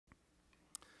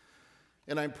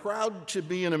And I'm proud to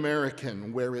be an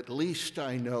American where at least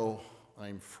I know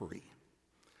I'm free.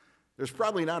 There's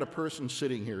probably not a person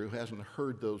sitting here who hasn't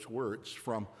heard those words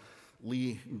from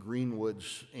Lee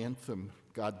Greenwood's anthem,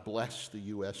 God Bless the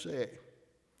USA.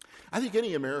 I think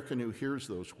any American who hears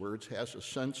those words has a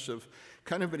sense of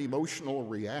kind of an emotional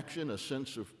reaction, a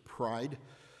sense of pride,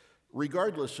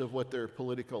 regardless of what their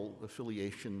political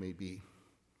affiliation may be.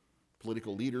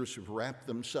 Political leaders have wrapped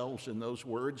themselves in those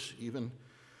words, even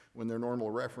when their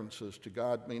normal references to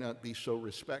God may not be so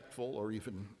respectful or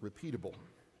even repeatable.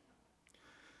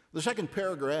 The second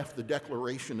paragraph, the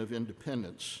Declaration of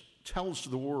Independence, tells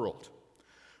the world,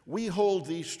 we hold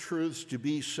these truths to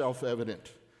be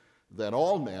self-evident, that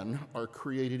all men are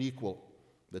created equal,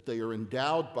 that they are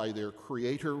endowed by their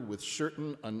Creator with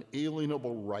certain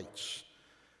unalienable rights,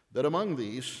 that among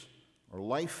these are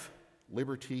life,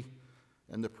 liberty,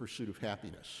 and the pursuit of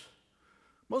happiness.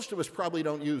 Most of us probably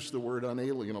don't use the word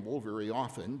unalienable very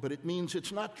often, but it means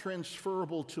it's not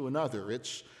transferable to another.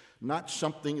 It's not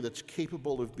something that's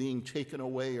capable of being taken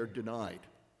away or denied.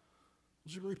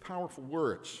 Those are very powerful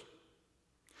words.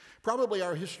 Probably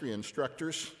our history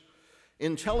instructors,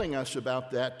 in telling us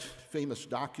about that famous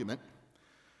document,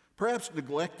 perhaps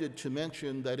neglected to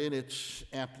mention that in its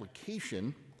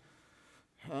application,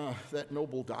 that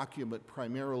noble document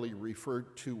primarily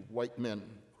referred to white men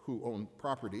who owned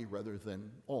property rather than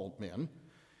all men,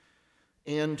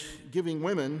 and giving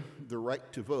women the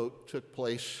right to vote took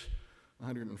place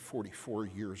 144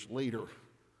 years later,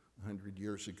 100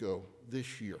 years ago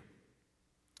this year.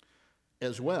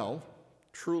 As well,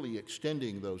 truly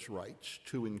extending those rights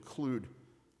to include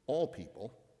all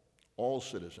people, all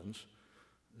citizens,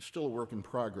 is still a work in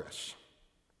progress.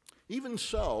 Even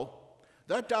so,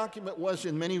 that document was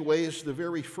in many ways the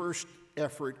very first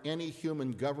effort any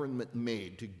human government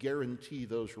made to guarantee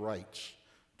those rights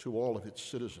to all of its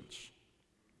citizens.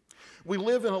 We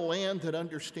live in a land that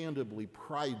understandably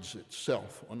prides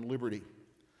itself on liberty.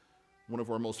 One of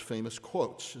our most famous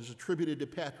quotes is attributed to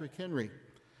Patrick Henry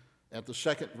at the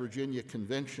Second Virginia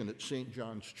Convention at St.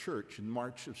 John's Church in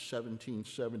March of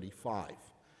 1775,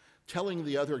 telling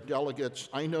the other delegates,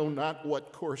 I know not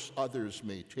what course others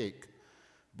may take,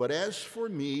 but as for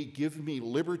me, give me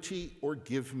liberty or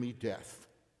give me death.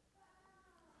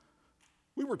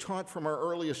 We were taught from our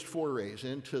earliest forays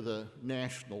into the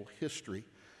national history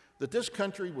that this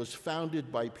country was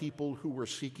founded by people who were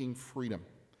seeking freedom,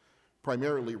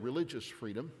 primarily religious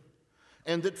freedom,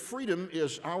 and that freedom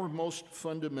is our most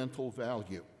fundamental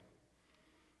value.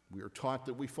 We are taught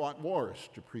that we fought wars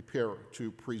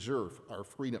to preserve our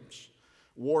freedoms,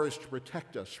 wars to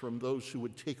protect us from those who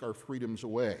would take our freedoms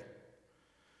away.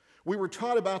 We were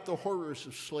taught about the horrors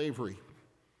of slavery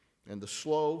and the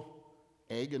slow,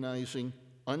 agonizing,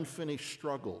 unfinished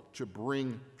struggle to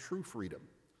bring true freedom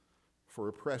for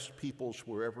oppressed peoples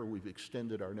wherever we've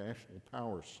extended our national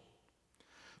powers.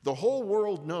 The whole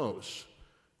world knows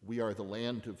we are the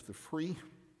land of the free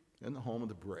and the home of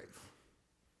the brave.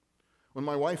 When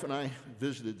my wife and I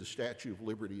visited the Statue of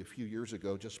Liberty a few years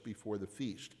ago, just before the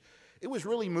feast, it was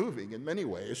really moving in many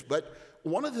ways, but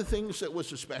one of the things that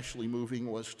was especially moving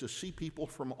was to see people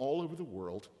from all over the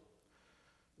world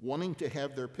wanting to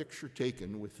have their picture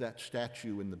taken with that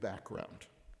statue in the background.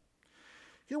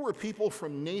 Here were people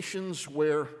from nations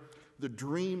where the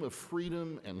dream of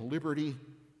freedom and liberty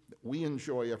that we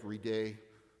enjoy every day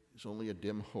is only a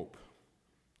dim hope.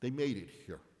 They made it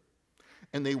here.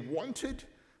 And they wanted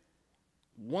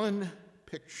one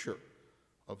picture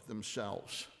of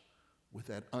themselves with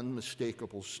that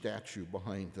unmistakable statue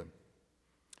behind them.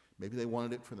 Maybe they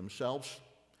wanted it for themselves.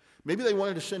 Maybe they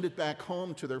wanted to send it back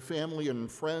home to their family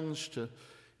and friends to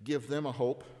give them a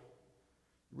hope.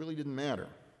 It really didn't matter.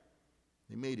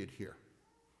 They made it here.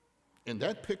 And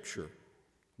that picture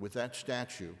with that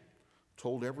statue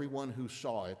told everyone who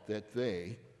saw it that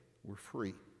they were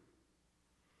free.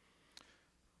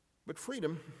 But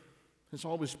freedom has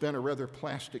always been a rather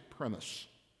plastic premise,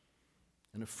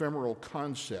 an ephemeral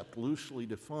concept loosely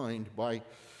defined by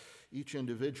each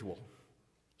individual.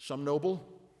 Some noble,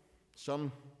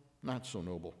 some not so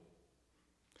noble.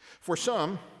 For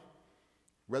some,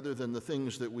 rather than the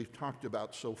things that we've talked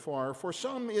about so far, for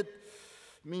some it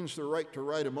means the right to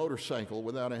ride a motorcycle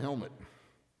without a helmet.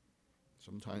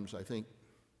 Sometimes I think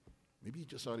maybe you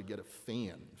just ought to get a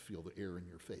fan and feel the air in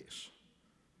your face.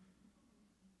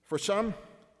 For some,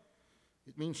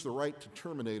 it means the right to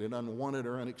terminate an unwanted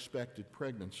or unexpected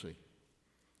pregnancy.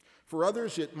 For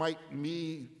others, it might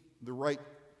mean the right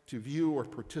to view or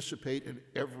participate in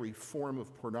every form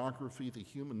of pornography the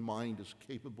human mind is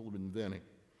capable of inventing.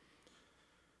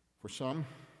 For some,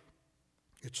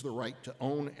 It's the right to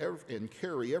own and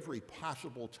carry every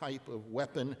possible type of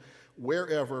weapon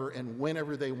wherever and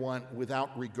whenever they want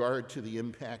without regard to the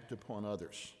impact upon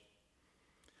others.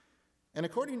 And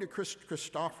according to Chris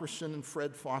Christopherson and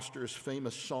Fred Foster's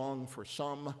famous song, for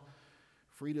some,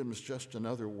 freedom is just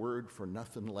another word for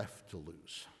nothing left to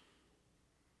lose.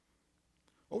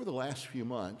 Over the last few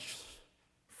months,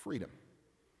 freedom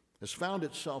has found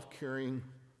itself carrying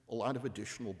a lot of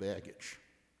additional baggage.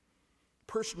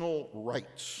 Personal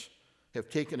rights have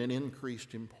taken an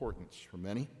increased importance for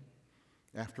many.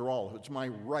 After all, if it's my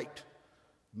right,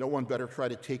 no one better try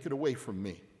to take it away from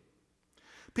me.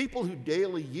 People who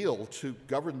daily yield to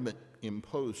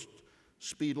government-imposed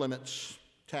speed limits,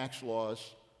 tax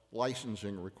laws,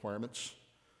 licensing requirements,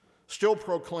 still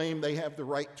proclaim they have the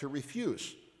right to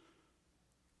refuse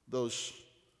those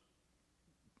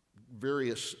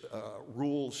various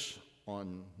rules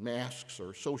on masks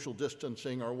or social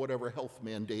distancing or whatever health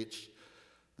mandates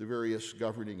the various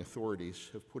governing authorities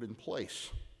have put in place.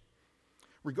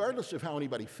 Regardless of how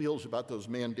anybody feels about those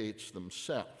mandates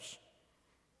themselves,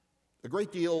 a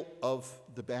great deal of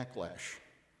the backlash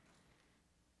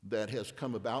that has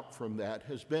come about from that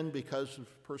has been because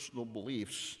of personal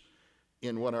beliefs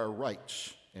in what our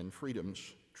rights and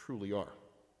freedoms truly are.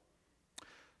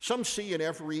 Some see in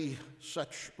every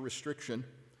such restriction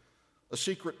a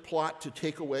secret plot to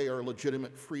take away our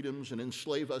legitimate freedoms and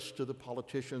enslave us to the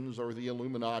politicians or the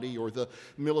Illuminati or the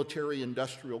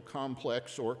military-industrial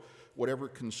complex or whatever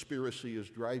conspiracy is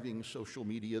driving social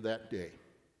media that day.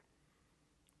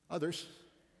 Others,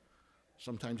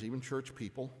 sometimes even church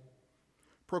people,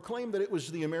 proclaim that it was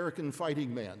the American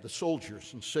fighting man, the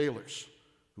soldiers and sailors,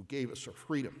 who gave us our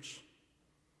freedoms.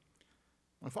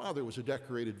 My father was a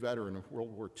decorated veteran of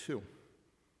World War II.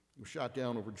 He was shot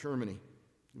down over Germany.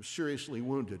 He was seriously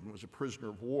wounded and was a prisoner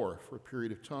of war for a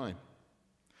period of time.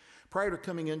 Prior to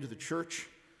coming into the church,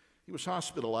 he was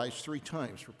hospitalized 3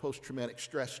 times for post-traumatic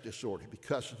stress disorder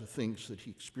because of the things that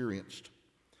he experienced,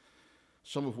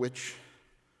 some of which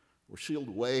were sealed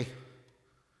away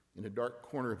in a dark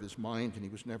corner of his mind, and he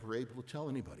was never able to tell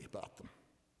anybody about them.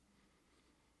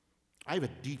 I have a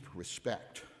deep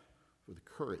respect for the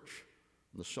courage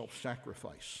and the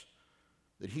self-sacrifice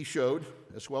that he showed,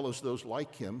 as well as those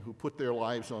like him who put their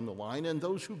lives on the line and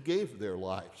those who gave their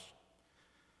lives.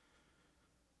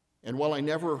 And while I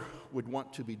never would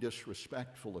want to be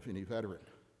disrespectful of any veteran,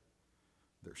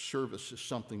 their service is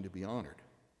something to be honored.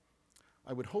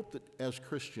 I would hope that as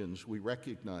Christians we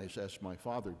recognize, as my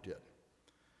father did,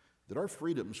 that our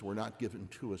freedoms were not given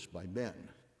to us by men,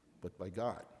 but by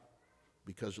God,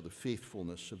 because of the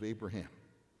faithfulness of Abraham.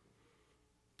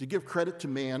 To give credit to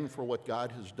man for what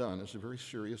God has done is a very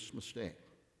serious mistake.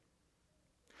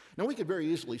 Now, we could very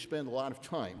easily spend a lot of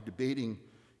time debating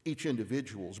each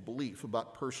individual's belief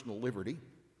about personal liberty.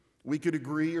 We could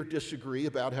agree or disagree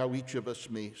about how each of us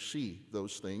may see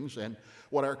those things and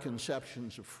what our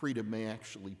conceptions of freedom may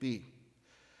actually be.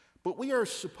 But we are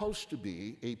supposed to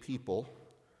be a people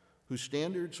whose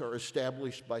standards are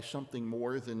established by something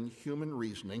more than human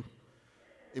reasoning,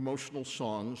 emotional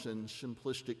songs, and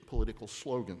simplistic political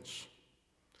slogans.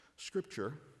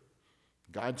 Scripture,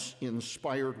 God's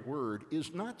inspired word,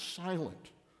 is not silent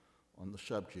on the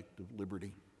subject of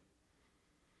liberty.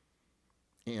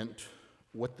 And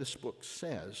what this book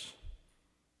says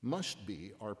must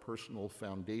be our personal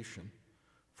foundation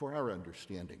for our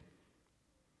understanding.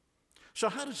 So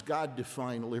how does God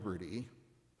define liberty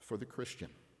for the Christian?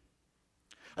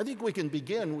 I think we can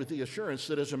begin with the assurance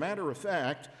that, as a matter of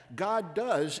fact, God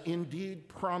does indeed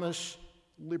promise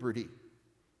liberty,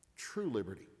 true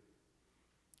liberty.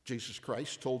 Jesus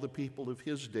Christ told the people of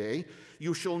his day,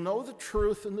 "You shall know the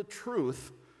truth, and the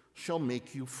truth shall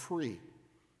make you free."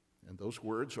 And those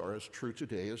words are as true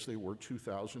today as they were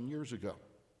 2,000 years ago.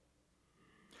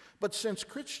 But since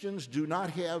Christians do not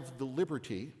have the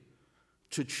liberty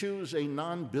to choose a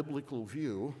non-biblical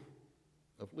view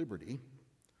of liberty,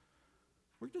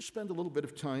 we're going to spend a little bit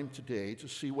of time today to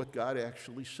see what God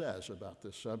actually says about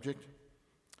this subject.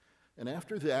 And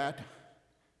after that,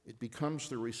 it becomes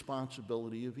the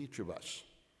responsibility of each of us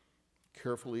to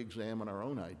carefully examine our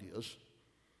own ideas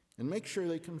and make sure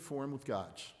they conform with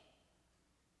God's.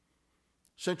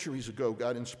 Centuries ago,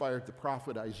 God inspired the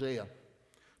prophet Isaiah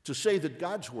to say that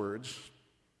God's words,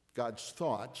 God's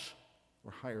thoughts,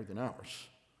 are higher than ours.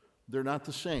 They're not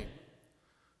the same.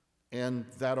 And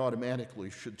that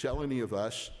automatically should tell any of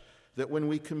us that when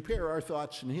we compare our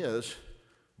thoughts and his,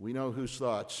 we know whose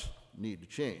thoughts need to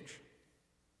change.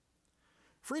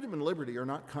 Freedom and liberty are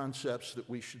not concepts that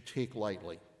we should take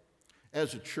lightly.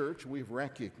 As a church, we've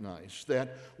recognized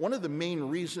that one of the main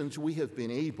reasons we have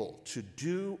been able to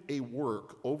do a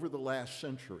work over the last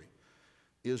century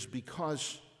is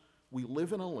because we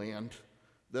live in a land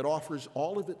that offers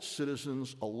all of its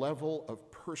citizens a level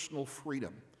of personal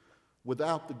freedom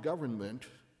without the government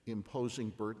imposing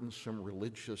burdensome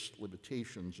religious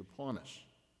limitations upon us.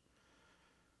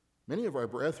 Many of our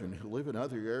brethren who live in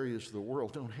other areas of the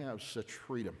world don't have such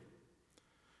freedom.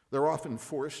 They're often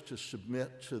forced to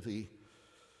submit to the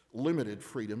limited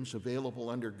freedoms available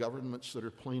under governments that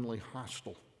are plainly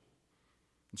hostile.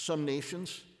 In some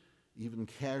nations, even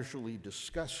casually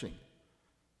discussing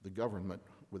the government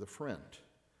with a friend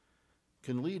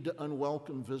can lead to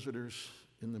unwelcome visitors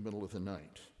in the middle of the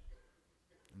night.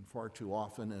 And far too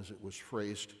often, as it was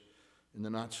phrased in the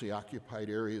Nazi-occupied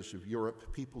areas of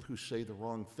Europe, people who say the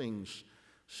wrong things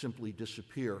simply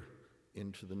disappear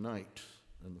into the night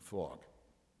and the fog.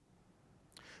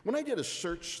 When I did a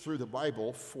search through the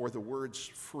Bible for the words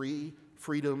free,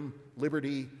 freedom,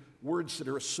 liberty, words that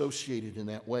are associated in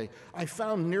that way, I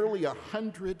found nearly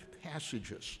 100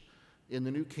 passages in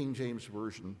the New King James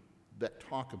Version that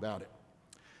talk about it.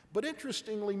 But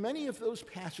interestingly, many of those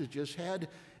passages had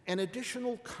an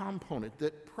additional component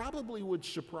that probably would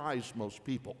surprise most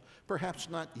people. Perhaps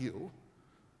not you,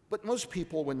 but most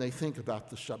people, when they think about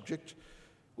the subject,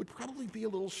 would probably be a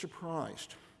little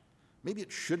surprised. Maybe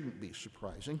it shouldn't be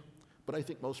surprising, but I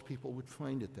think most people would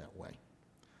find it that way.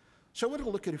 So I want to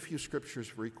look at a few scriptures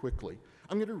very quickly.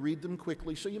 I'm going to read them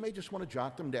quickly, so you may just want to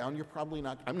jot them down. You're probably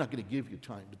not, I'm not going to give you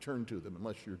time to turn to them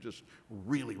unless you're just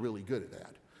really, really good at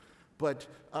that. But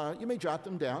you may jot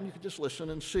them down. You can just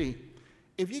listen and see.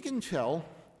 If you can tell,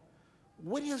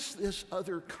 what is this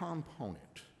other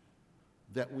component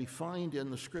that we find in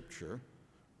the scripture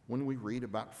when we read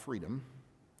about freedom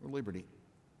or liberty?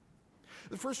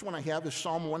 The first one I have is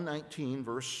Psalm 119,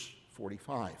 verse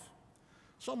 45.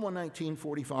 Psalm 119,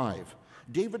 45.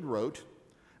 David wrote,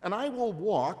 "And I will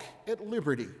walk at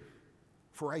liberty,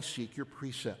 for I seek your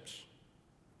precepts."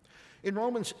 In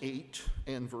Romans 8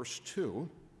 and verse 2,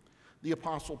 the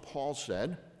Apostle Paul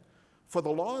said, "For the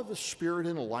law of the Spirit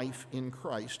and life in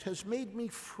Christ has made me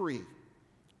free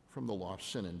from the law of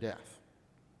sin and death."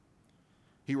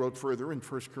 He wrote further in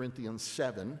 1 Corinthians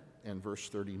 7 and verse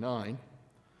 39,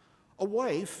 "A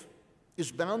wife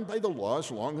is bound by the law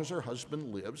as long as her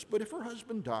husband lives, but if her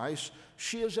husband dies,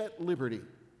 she is at liberty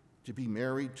to be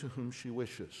married to whom she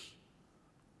wishes,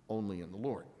 only in the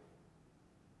Lord."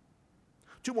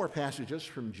 Two more passages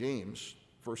from James.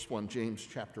 First one, James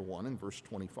chapter 1 and verse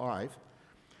 25.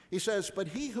 He says, "But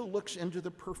he who looks into the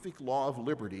perfect law of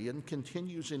liberty and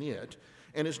continues in it,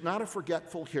 and is not a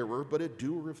forgetful hearer, but a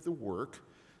doer of the work,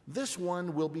 this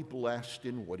one will be blessed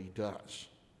in what he does."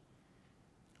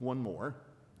 One more,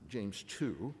 James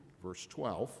 2, verse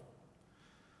 12.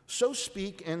 "So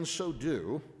speak and so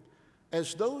do,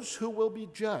 as those who will be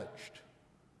judged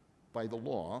by the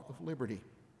law of liberty."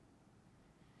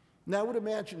 Now, I would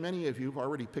imagine many of you have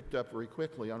already picked up very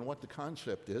quickly on what the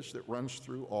concept is that runs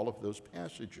through all of those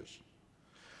passages.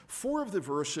 4 of the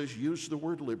verses use the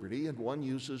word liberty, and one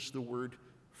uses the word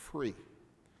free.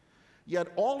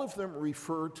 Yet all of them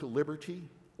refer to liberty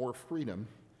or freedom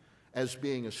as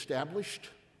being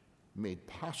established, made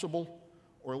possible,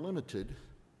 or limited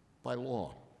by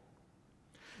law.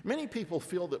 Many people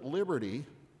feel that liberty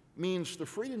means the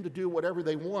freedom to do whatever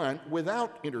they want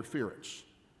without interference.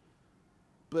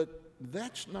 But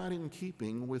that's not in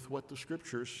keeping with what the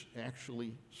scriptures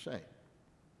actually say.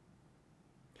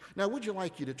 Now, would you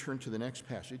like you to turn to the next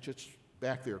passage? It's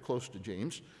back there close to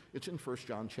James. It's in 1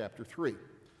 John chapter 3.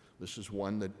 This is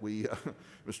one that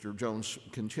Mr. Jones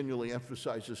continually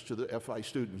emphasizes to the FI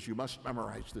students. You must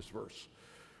memorize this verse.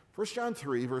 1 John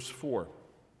 3, verse 4.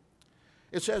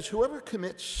 It says, "Whoever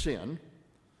commits sin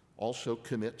also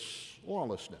commits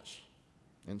lawlessness,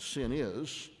 and sin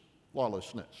is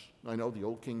lawlessness." I know the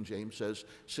old King James says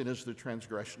sin is the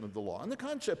transgression of the law, and the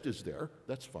concept is there.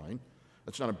 That's fine.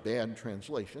 That's not a bad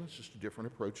translation. It's just a different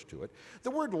approach to it.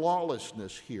 The word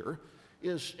lawlessness here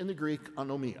is in the Greek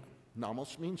anomia.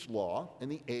 Nomos means law, and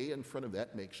the a in front of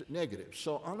that makes it negative.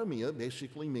 So anomia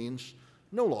basically means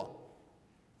no law,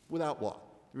 without law.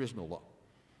 There is no law.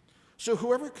 So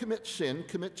whoever commits sin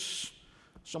commits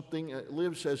something,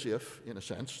 lives as if, in a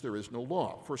sense, there is no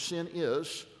law. For sin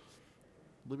is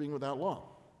living without law,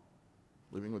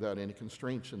 living without any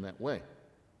constraints in that way.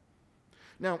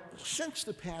 Now, since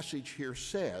the passage here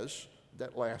says,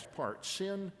 that last part,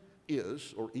 sin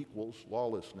is or equals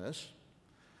lawlessness,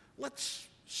 let's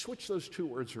switch those two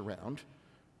words around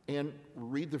and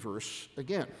read the verse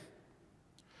again.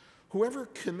 Whoever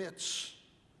commits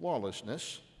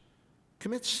lawlessness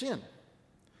commits sin,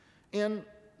 and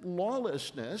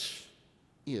lawlessness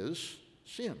is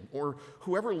sin. Or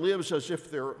whoever lives as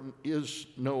if there is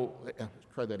no,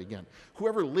 try that again.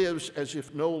 Whoever lives as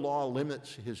if no law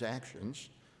limits his actions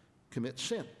commits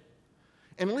sin.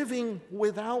 And living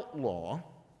without law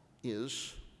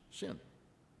is sin.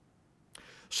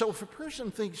 So if a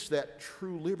person thinks that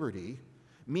true liberty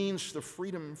means the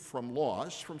freedom from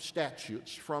laws, from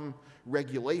statutes, from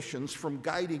regulations, from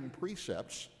guiding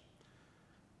precepts,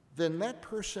 then that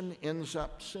person ends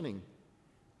up sinning,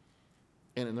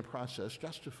 and in the process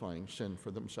justifying sin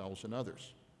for themselves and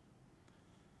others.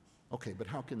 Okay, but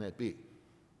how can that be?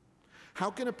 How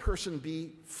can a person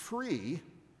be free,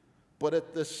 but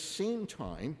at the same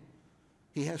time,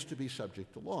 he has to be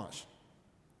subject to laws?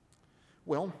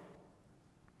 Well,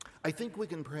 I think we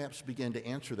can perhaps begin to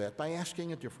answer that by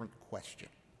asking a different question.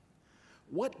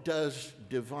 What does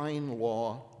divine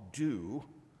law do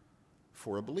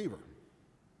for a believer?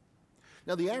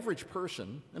 Now, the average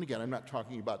person, and again, I'm not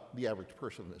talking about the average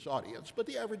person in this audience, but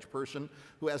the average person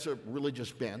who has a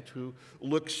religious bent, who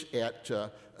looks at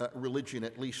religion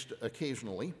at least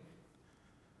occasionally,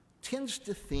 tends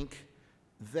to think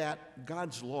that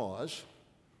God's laws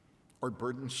are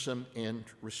burdensome and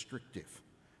restrictive.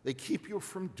 They keep you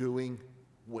from doing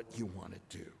what you want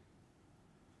to do.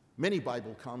 Many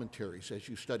Bible commentaries, as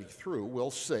you study through,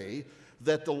 will say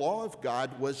that the law of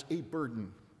God was a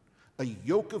burden, a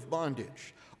yoke of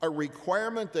bondage, a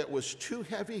requirement that was too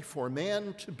heavy for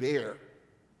man to bear.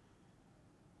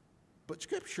 But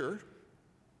Scripture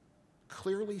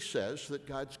clearly says that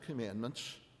God's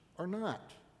commandments are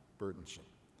not burdensome.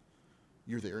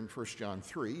 You're there in 1 John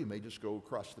 3. You may just go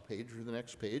across the page or the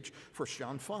next page. 1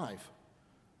 John 5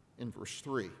 in verse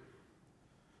 3.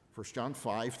 1 John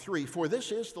 5, 3. For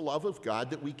this is the love of God,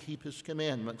 that we keep his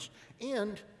commandments,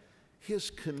 and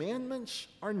his commandments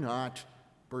are not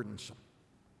burdensome.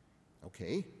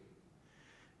 Okay?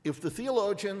 If the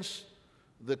theologians,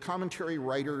 the commentary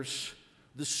writers,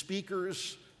 the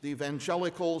speakers, the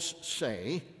evangelicals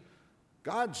say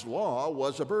God's law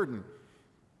was a burden,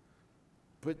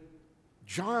 but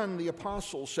John the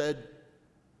apostle said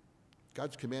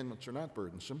God's commandments are not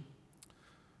burdensome,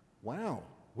 wow,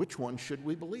 which one should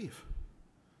we believe?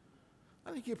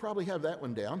 I think you probably have that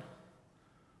one down.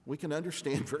 We can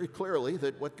understand very clearly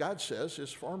that what God says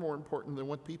is far more important than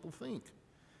what people think.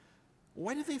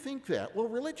 Why do they think that? Well,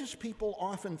 religious people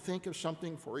often think of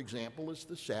something, for example, as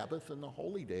the Sabbath and the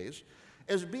holy days,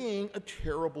 as being a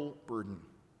terrible burden.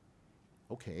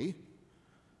 Okay,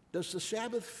 does the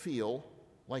Sabbath feel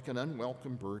like an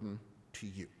unwelcome burden to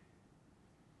you?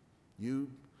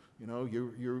 You know,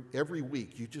 you're every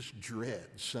week you just dread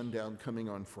sundown coming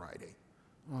on Friday.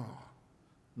 Oh,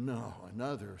 no,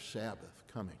 another Sabbath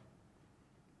coming.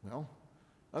 Well,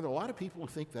 there are a lot of people who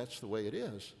think that's the way it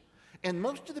is. And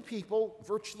most of the people,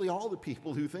 virtually all the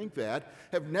people who think that,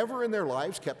 have never in their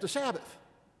lives kept a Sabbath.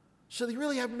 So they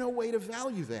really have no way to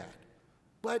value that.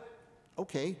 But,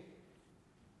 okay,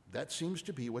 that seems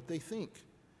to be what they think.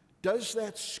 Does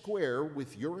that square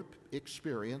with your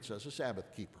experience as a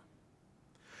Sabbath keeper?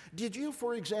 Did you,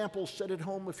 for example, sit at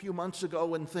home a few months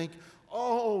ago and think,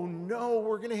 oh no,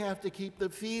 we're going to have to keep the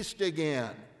feast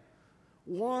again?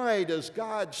 Why does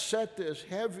God set this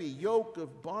heavy yoke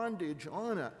of bondage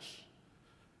on us?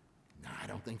 No, I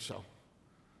don't think so.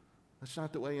 That's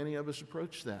not the way any of us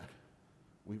approach that.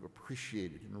 We've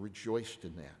appreciated and rejoiced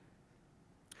in that.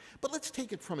 But let's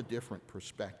take it from a different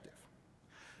perspective.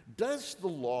 Does the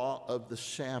law of the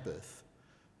Sabbath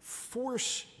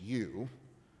force you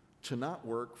to not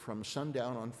work from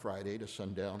sundown on Friday to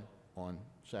sundown on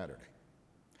Saturday?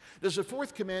 Does the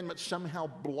fourth commandment somehow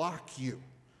block you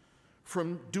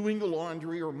from doing the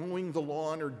laundry or mowing the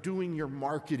lawn or doing your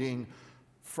marketing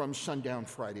from sundown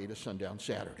Friday to sundown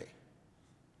Saturday?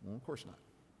 Well, of course not.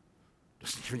 It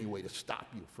doesn't have any way to stop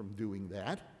you from doing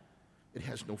that. It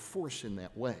has no force in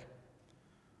that way.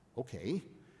 Okay,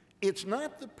 it's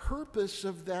not the purpose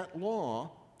of that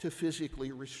law to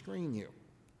physically restrain you.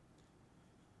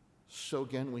 So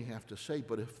again, we have to say,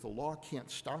 but if the law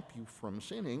can't stop you from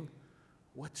sinning,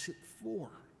 what's it for?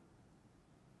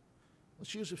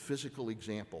 Let's use a physical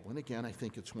example. And again, I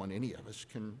think it's one any of us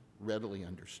can readily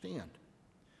understand.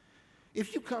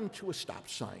 If you come to a stop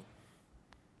sign,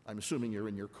 I'm assuming you're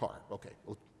in your car. Okay,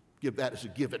 we'll give that as a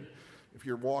given. If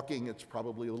you're walking, it's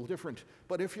probably a little different.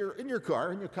 But if you're in your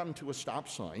car and you come to a stop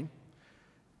sign,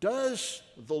 does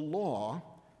the law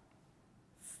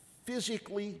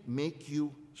physically make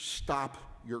you stop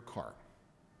your car?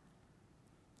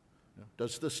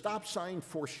 Does the stop sign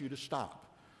force you to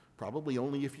stop? Probably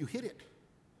only if you hit it.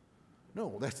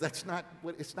 No, that's not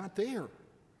what, it's not there.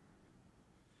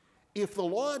 If the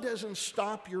law doesn't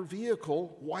stop your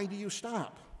vehicle, why do you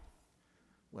stop?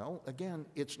 Well, again,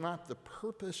 it's not the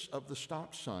purpose of the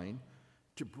stop sign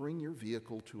to bring your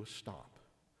vehicle to a stop.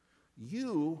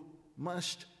 You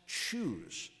must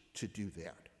choose to do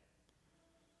that.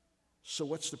 So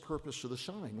what's the purpose of the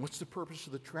sign? What's the purpose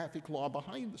of the traffic law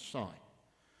behind the sign?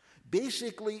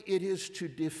 Basically, it is to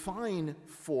define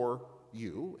for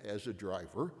you as a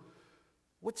driver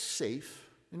what's safe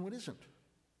and what isn't.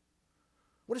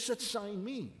 What does that sign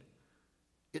mean?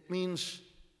 It means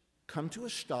come to a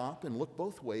stop and look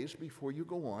both ways before you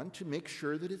go on to make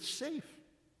sure that it's safe.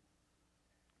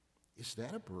 Is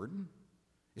that a burden?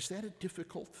 Is that a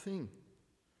difficult thing?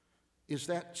 Is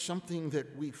that something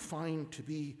that we find to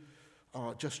be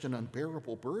just an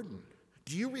unbearable burden?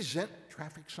 Do you resent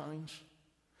traffic signs?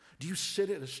 Do you sit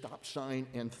at a stop sign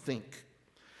and think,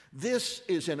 this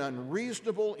is an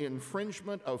unreasonable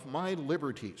infringement of my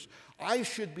liberties. I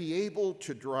should be able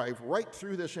to drive right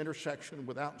through this intersection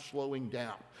without slowing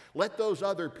down. Let those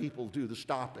other people do the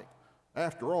stopping.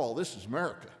 After all, this is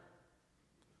America.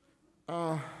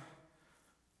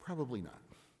 Probably not.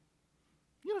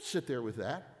 You don't sit there with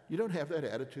that. You don't have that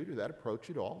attitude or that approach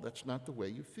at all. That's not the way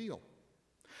you feel.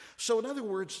 So in other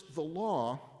words, the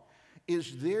law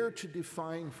is there to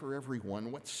define for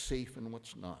everyone what's safe and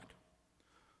what's not.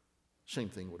 Same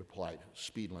thing would apply to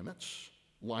speed limits,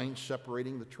 lines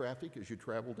separating the traffic as you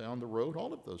travel down the road,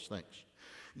 all of those things.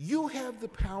 You have the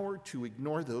power to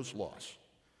ignore those laws,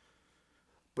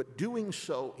 but doing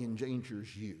so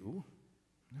endangers you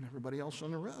and everybody else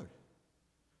on the road.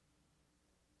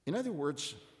 In other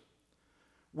words,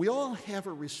 we all have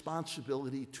a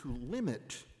responsibility to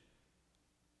limit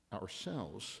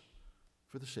ourselves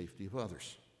for the safety of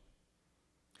others.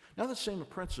 Now, that same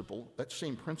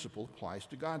principle applies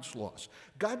to God's laws.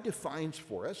 God defines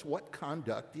for us what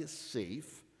conduct is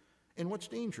safe and what's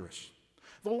dangerous.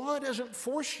 The law doesn't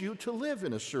force you to live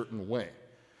in a certain way,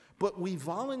 but we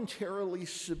voluntarily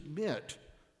submit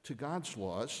to God's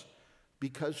laws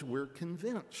because we're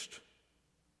convinced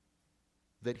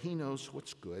that He knows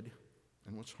what's good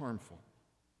and what's harmful.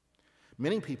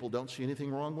 Many people don't see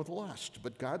anything wrong with lust,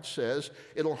 but God says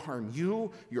it'll harm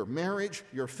you, your marriage,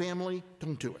 your family.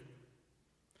 Don't do it.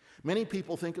 Many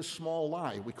people think a small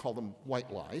lie, we call them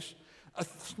white lies, a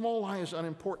small lie is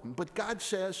unimportant, but God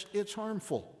says it's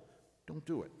harmful. Don't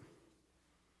do it.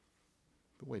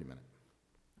 But wait a minute.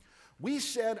 We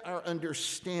said our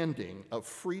understanding of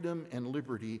freedom and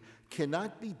liberty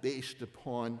cannot be based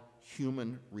upon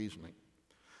human reasoning.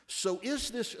 So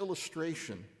is this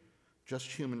illustration just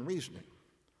human reasoning?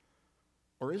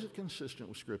 Or is it consistent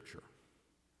with Scripture?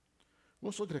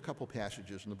 Let's look at a couple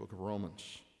passages in the book of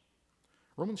Romans.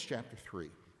 Romans chapter 3.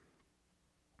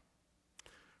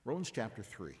 Romans chapter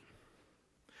 3.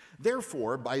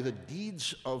 Therefore, by the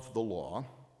deeds of the law,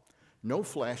 no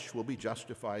flesh will be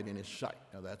justified in his sight.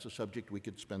 Now, that's a subject we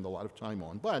could spend a lot of time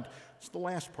on, but it's the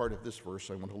last part of this verse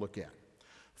I want to look at.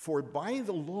 For by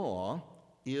the law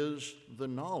is the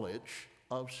knowledge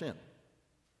of sin.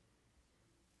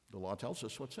 The law tells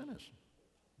us what sin is,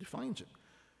 defines it.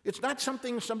 It's not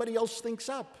something somebody else thinks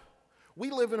up. We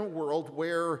live in a world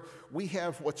where we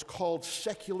have what's called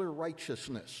secular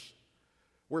righteousness,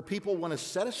 where people want to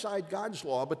set aside God's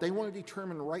law, but they want to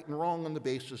determine right and wrong on the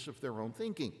basis of their own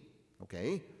thinking.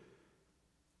 Okay?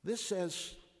 This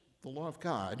says the law of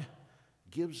God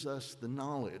gives us the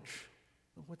knowledge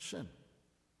of what's sin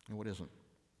and what isn't.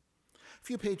 A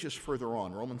few pages further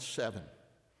on, Romans 7.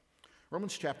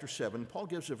 Romans chapter 7, Paul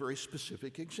gives a very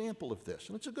specific example of this,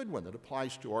 and it's a good one that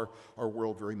applies to our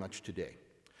world very much today.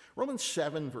 Romans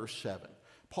 7, verse 7,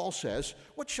 Paul says,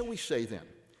 what shall we say then?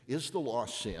 Is the law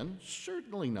sin?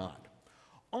 Certainly not.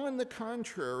 On the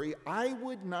contrary, I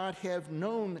would not have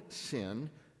known sin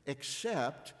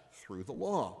except through the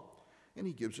law. And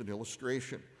he gives an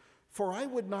illustration. For I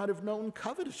would not have known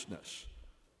covetousness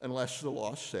unless the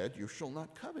law said, you shall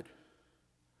not covet.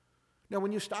 Now,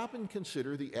 when you stop and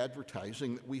consider the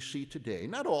advertising that we see today,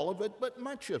 not all of it, but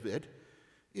much of it,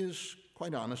 is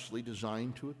quite honestly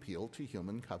designed to appeal to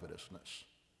human covetousness.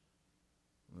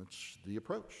 That's the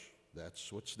approach.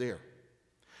 That's what's there.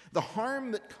 The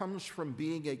harm that comes from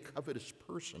being a covetous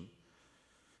person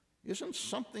isn't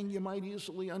something you might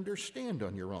easily understand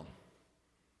on your own.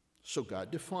 So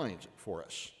God defines it for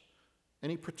us, and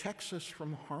He protects us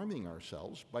from harming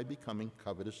ourselves by becoming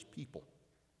covetous people.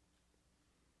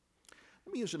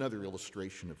 Let me use another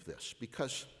illustration of this,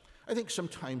 because I think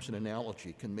sometimes an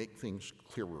analogy can make things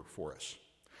clearer for us.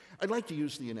 I'd like to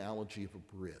use the analogy of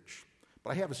a bridge,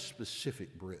 but I have a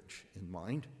specific bridge in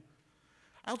mind.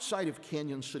 Outside of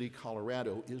Canyon City,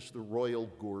 Colorado, is the Royal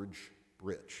Gorge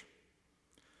Bridge.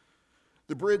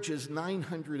 The bridge is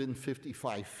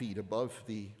 955 feet above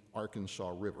the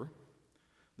Arkansas River.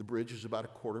 The bridge is about a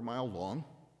quarter-mile long,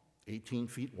 18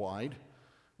 feet wide,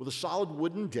 with a solid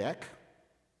wooden deck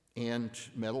and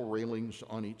metal railings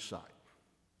on each side.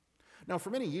 Now, for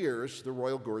many years, the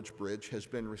Royal Gorge Bridge has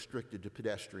been restricted to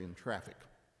pedestrian traffic.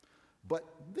 But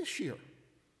this year,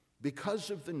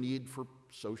 because of the need for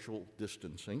social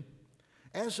distancing,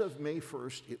 as of May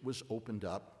 1st, it was opened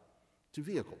up to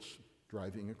vehicles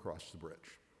driving across the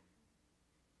bridge.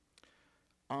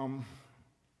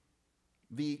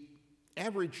 The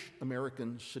average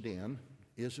American sedan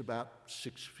is about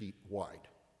 6 feet wide.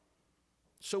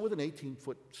 So with an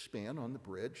 18-foot span on the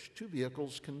bridge, two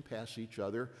vehicles can pass each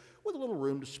other with a little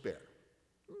room to spare.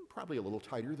 Probably a little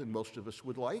tighter than most of us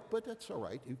would like, but that's all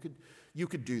right. You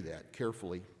could do that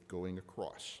carefully going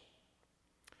across.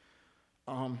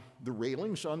 The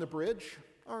railings on the bridge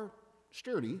are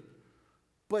sturdy,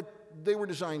 but they were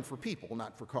designed for people,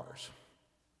 not for cars.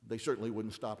 They certainly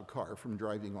wouldn't stop a car from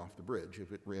driving off the bridge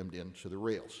if it rammed into the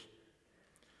rails.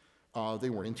 They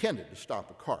weren't intended to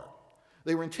stop a car.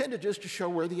 They were intended just to show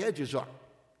where the edges are,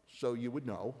 so you would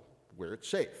know where it's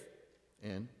safe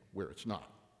and where it's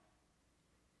not.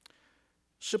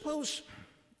 Suppose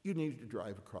you needed to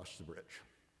drive across the bridge.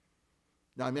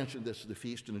 Now, I mentioned this at the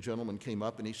feast, and a gentleman came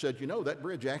up and he said, you know, that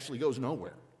bridge actually goes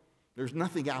nowhere. There's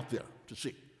nothing out there to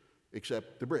see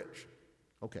except the bridge.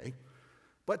 Okay.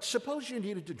 But suppose you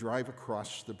needed to drive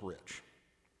across the bridge.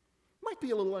 Might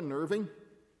be a little unnerving,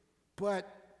 but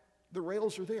the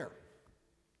rails are there.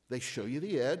 They show you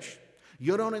the edge.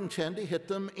 You don't intend to hit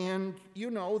them, and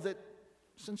you know that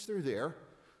since they're there,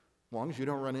 as long as you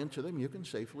don't run into them, you can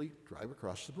safely drive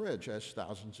across the bridge, as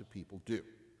thousands of people do.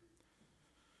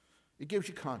 It gives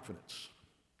you confidence,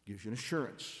 gives you an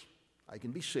assurance. I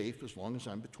can be safe as long as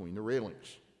I'm between the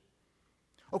railings.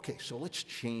 Okay, so let's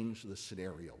change the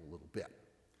scenario a little bit.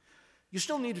 You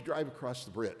still need to drive across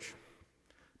the bridge,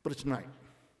 but it's night.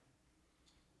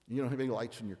 You don't have any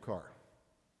lights in your car,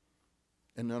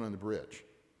 and none on the bridge.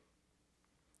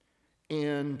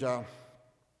 And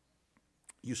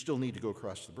you still need to go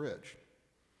across the bridge.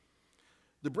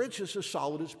 The bridge is as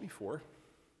solid as before.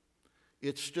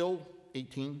 It's still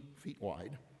 18 feet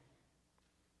wide.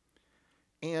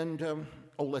 And,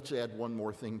 let's add one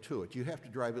more thing to it. You have to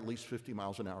drive at least 50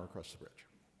 miles an hour across the bridge.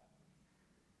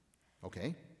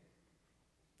 Okay?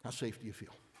 How safe do you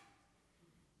feel?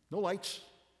 No lights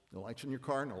in your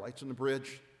car, no lights on the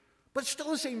bridge, but it's still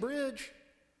the same bridge.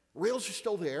 Rails are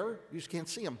still there, you just can't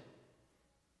see them.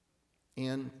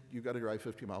 And you've got to drive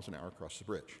 50 miles an hour across the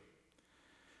bridge.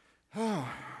 That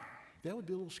would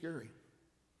be a little scary.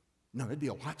 No, it'd be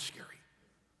a lot scary.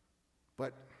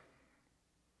 But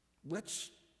let's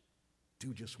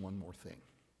do just one more thing.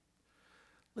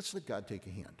 Let's let God take a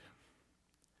hand.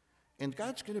 And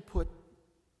God's going to put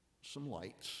some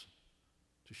lights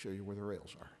to show you where the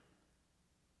rails are.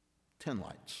 10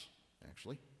 lights,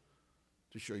 actually,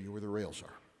 to show you where the rails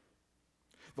are.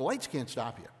 The lights can't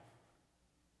stop you.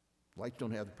 Lights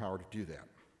don't have the power to do that.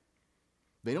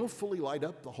 They don't fully light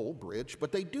up the whole bridge,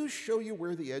 but they do show you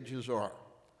where the edges are.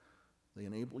 They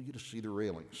enable you to see the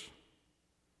railings.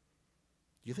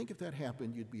 Do you think if that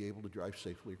happened, you'd be able to drive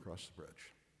safely across the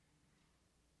bridge?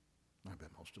 I bet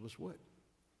most of us would,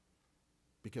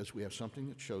 because we have something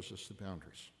that shows us the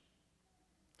boundaries.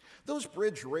 Those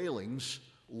bridge railings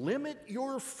limit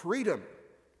your freedom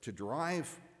to drive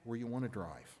where you want to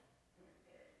drive.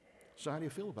 So how do you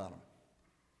feel about them?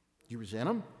 Do you resent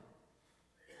them?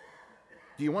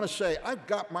 Do you want to say, I've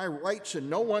got my rights and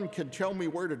no one can tell me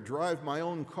where to drive my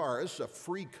own car? This is a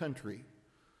free country.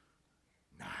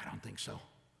 No, I don't think so.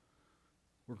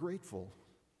 We're grateful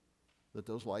that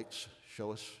those lights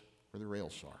show us where the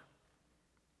rails are.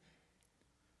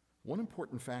 One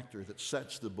important factor that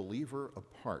sets the believer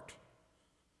apart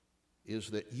is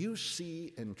that you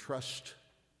see and trust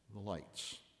the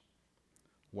lights,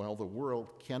 while the world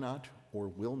cannot or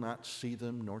will not see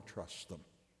them nor trust them.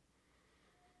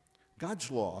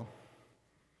 God's law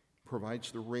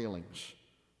provides the railings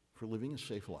for living a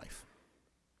safe life.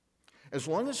 As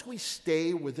long as we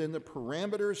stay within the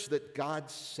parameters that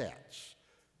God sets,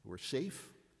 we're safe,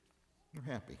 we're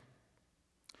happy.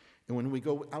 And when we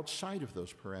go outside of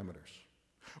those parameters,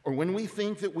 or when we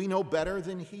think that we know better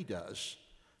than He does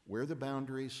where the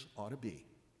boundaries ought to be,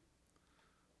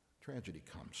 tragedy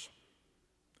comes.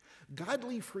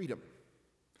 Godly freedom,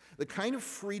 the kind of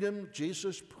freedom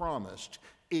Jesus promised,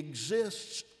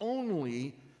 exists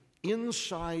only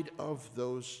inside of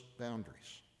those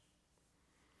boundaries.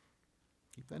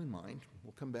 Keep that in mind.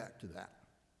 We'll come back to that.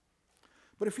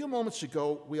 But a few moments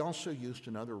ago, we also used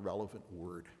another relevant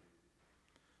word.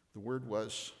 The word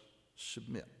was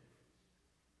submit.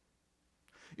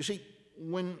 You see,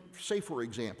 when, say for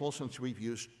example, since we've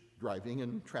used driving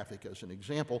and traffic as an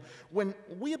example. When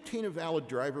we obtain a valid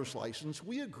driver's license,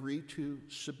 we agree to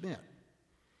submit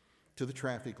to the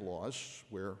traffic laws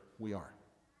where we are.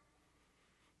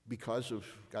 Because of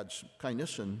God's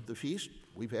kindness and the feast,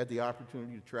 we've had the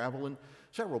opportunity to travel in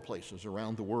several places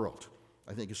around the world.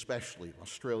 I think especially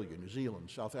Australia, New Zealand,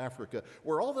 South Africa,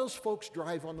 where all those folks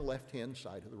drive on the left-hand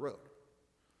side of the road.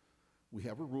 We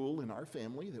have a rule in our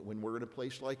family that when we're in a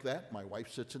place like that, my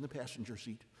wife sits in the passenger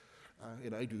seat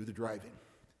and I do the driving.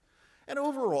 And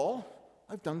overall,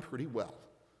 I've done pretty well.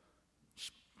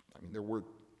 I mean, there were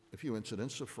a few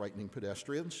incidents of frightening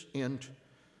pedestrians, and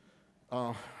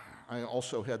I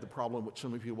also had the problem, which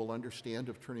some of you will understand,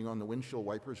 of turning on the windshield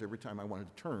wipers every time I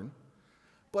wanted to turn.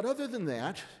 But other than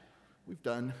that, we've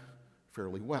done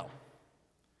fairly well.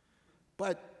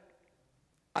 But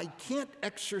I can't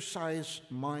exercise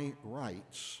my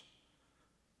rights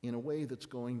in a way that's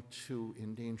going to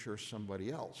endanger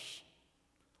somebody else.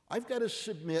 I've got to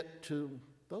submit to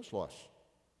those laws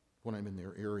when I'm in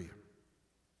their area.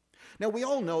 Now, we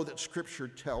all know that Scripture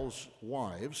tells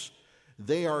wives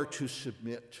they are to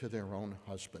submit to their own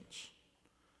husbands.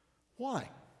 Why?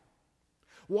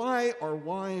 Why are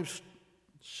wives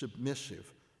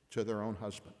submissive to their own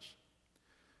husbands?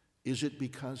 Is it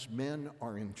because men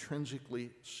are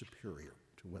intrinsically superior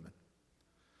to women?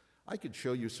 I could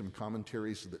show you some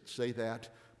commentaries that say that,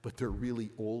 but they're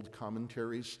really old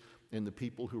commentaries, and the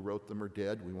people who wrote them are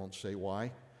dead. We won't say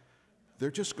why. They're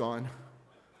just gone.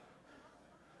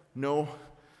 No,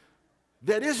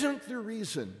 that isn't the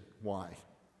reason why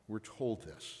we're told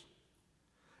this.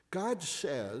 God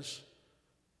says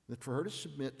that for her to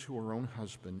submit to her own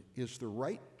husband is the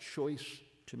right choice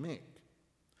to make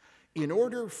in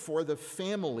order for the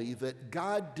family that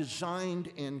God designed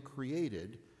and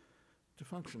created to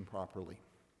function properly.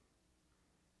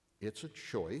 It's a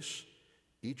choice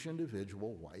each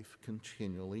individual wife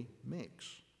continually makes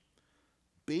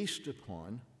based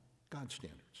upon God's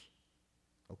standards.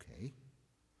 Okay.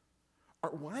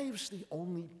 Are wives the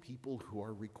only people who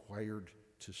are required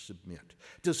to submit?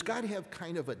 Does God have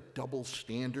kind of a double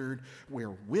standard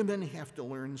where women have to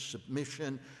learn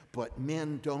submission, but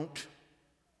men don't?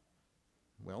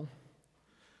 Well,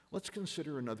 let's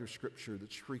consider another scripture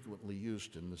that's frequently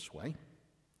used in this way.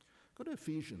 Go to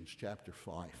Ephesians chapter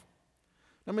 5.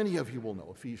 Now, many of you will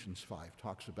know Ephesians 5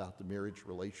 talks about the marriage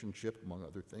relationship, among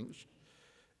other things,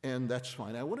 and that's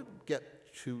fine. I want to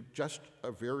get to just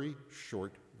a very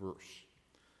short verse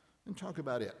and talk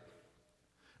about it.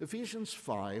 Ephesians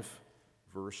 5,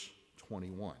 verse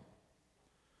 21,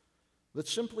 that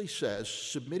simply says,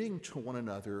 submitting to one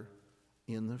another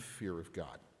in the fear of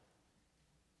God.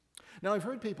 Now, I've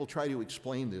heard people try to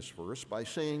explain this verse by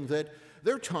saying that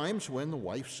there are times when the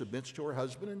wife submits to her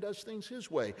husband and does things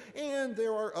his way, and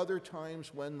there are other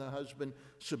times when the husband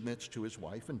submits to his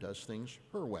wife and does things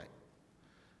her way.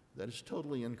 That is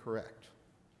totally incorrect.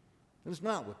 That is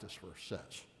not what this verse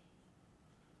says.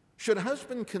 Should a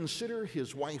husband consider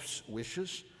his wife's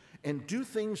wishes and do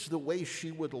things the way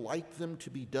she would like them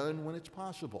to be done when it's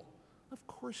possible? Of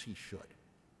course he should.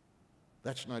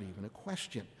 That's not even a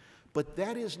question. But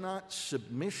that is not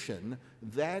submission,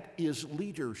 that is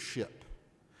leadership.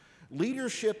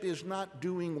 Leadership is not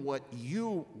doing what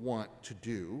you want to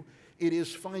do. It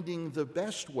is finding the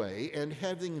best way and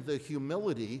having the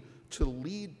humility to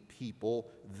lead people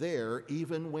there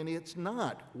even when it's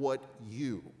not what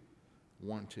you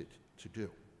wanted to do.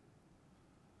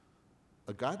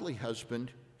 A godly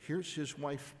husband hears his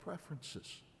wife's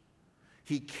preferences.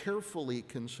 He carefully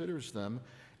considers them,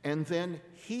 and then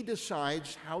he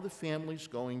decides how the family's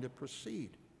going to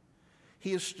proceed.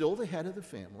 He is still the head of the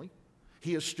family.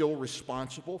 He is still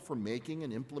responsible for making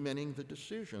and implementing the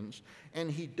decisions, and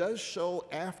he does so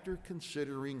after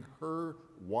considering her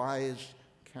wise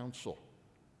counsel.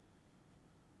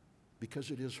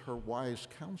 Because it is her wise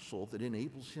counsel that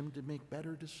enables him to make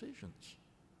better decisions.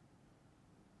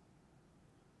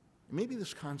 Maybe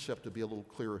this concept will be a little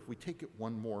clearer if we take it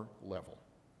one more level.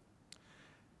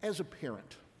 As a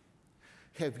parent,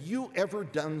 have you ever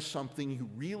done something you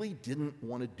really didn't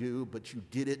want to do, but you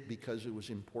did it because it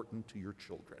was important to your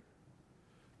children?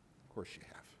 Of course you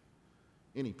have.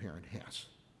 Any parent has.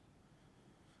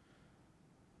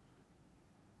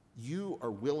 You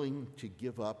are willing to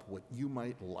give up what you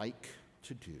might like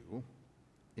to do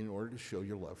in order to show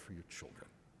your love for your children.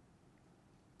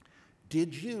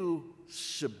 Did you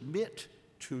submit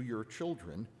to your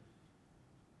children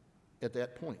at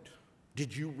that point?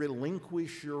 Did you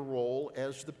relinquish your role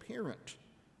as the parent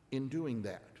in doing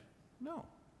that? No.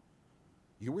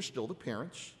 You were still the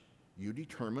parents. You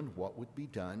determined what would be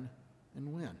done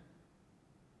and when.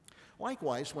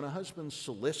 Likewise, when a husband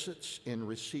solicits and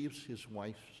receives his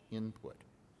wife's input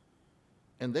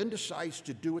and then decides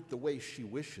to do it the way she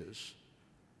wishes,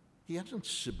 he hasn't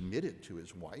submitted to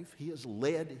his wife. He has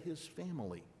led his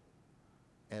family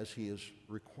as he is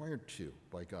required to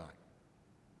by God.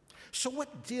 So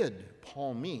what did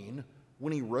Paul mean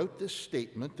when he wrote this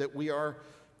statement that we are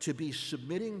to be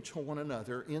submitting to one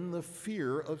another in the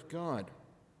fear of God?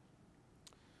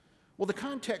 Well, the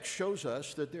context shows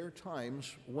us that there are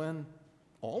times when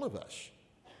all of us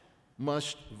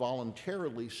must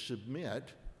voluntarily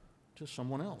submit to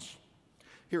someone else.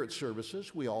 Here at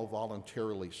services, we all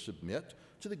voluntarily submit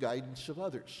to the guidance of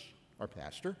others, our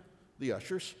pastor, the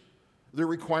ushers, the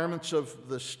requirements of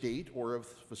the state or of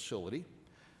the facility.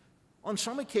 On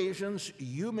some occasions,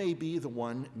 you may be the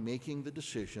one making the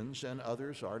decisions and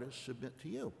others are to submit to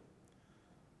you.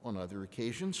 On other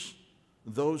occasions,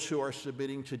 those who are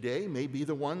submitting today may be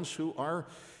the ones who are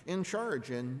in charge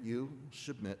and you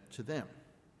submit to them.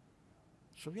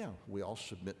 So yeah, we all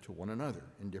submit to one another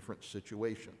in different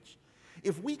situations.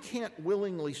 If we can't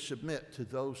willingly submit to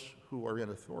those who are in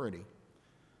authority,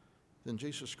 then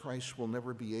Jesus Christ will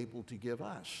never be able to give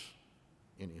us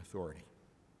any authority.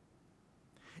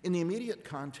 In the immediate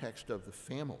context of the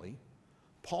family,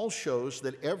 Paul shows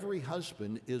that every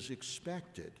husband is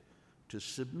expected to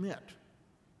submit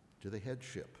to the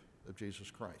headship of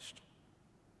Jesus Christ.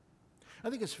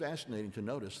 I think it's fascinating to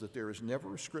notice that there is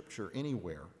never a scripture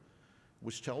anywhere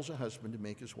which tells a husband to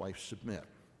make his wife submit.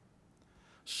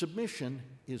 Submission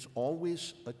is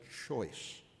always a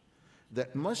choice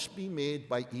that must be made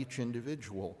by each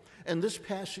individual. And this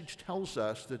passage tells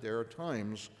us that there are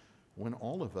times when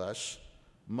all of us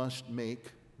must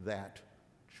make that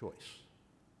choice.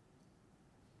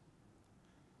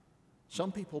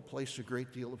 Some people place a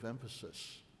great deal of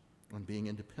emphasis on being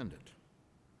independent.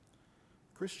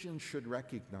 Christians should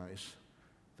recognize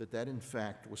that that, in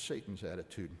fact, was Satan's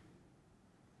attitude.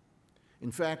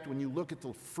 In fact, when you look at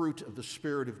the fruit of the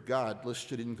Spirit of God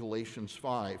listed in Galatians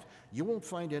 5, you won't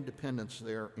find independence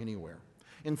there anywhere.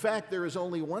 In fact, there is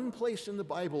only one place in the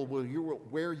Bible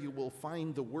where you will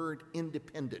find the word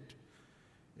independent.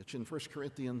 It's in 1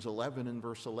 Corinthians 11 and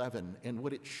verse 11. And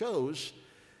what it shows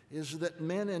is that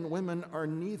men and women are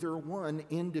neither one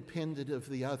independent of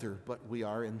the other, but we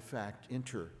are, in fact,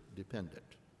 interdependent.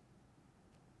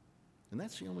 And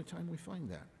that's the only time we find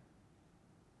that.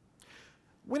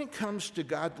 When it comes to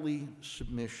godly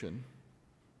submission,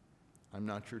 I'm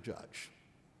not your judge,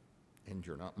 and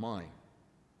you're not mine.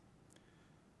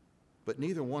 But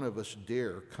neither one of us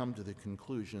dare come to the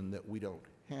conclusion that we don't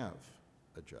have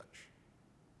a judge.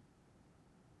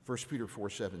 1 Peter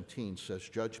 4:17 says,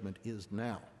 "Judgment is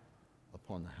now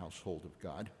upon the household of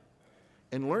God,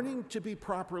 and learning to be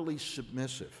properly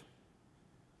submissive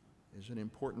is an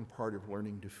important part of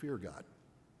learning to fear God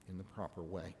in the proper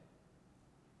way."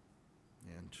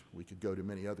 And we could go to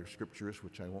many other scriptures,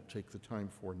 which I won't take the time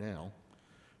for now,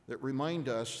 that remind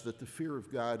us that the fear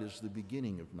of God is the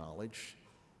beginning of knowledge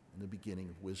and the beginning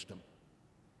of wisdom.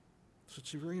 So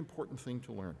it's a very important thing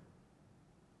to learn.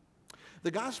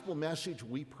 The gospel message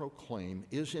we proclaim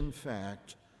is, in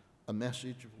fact, a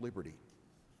message of liberty.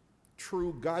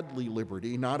 True godly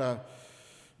liberty, not a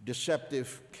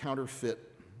deceptive, counterfeit,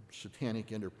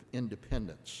 satanic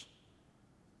independence.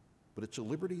 But it's a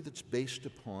liberty that's based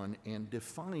upon and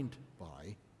defined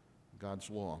by God's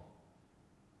law.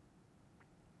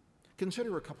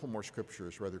 Consider a couple more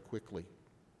scriptures rather quickly.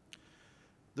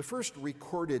 The first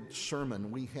recorded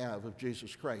sermon we have of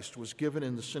Jesus Christ was given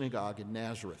in the synagogue in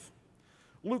Nazareth.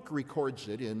 Luke records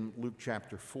it in Luke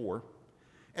chapter 4.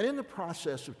 And in the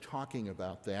process of talking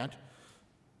about that,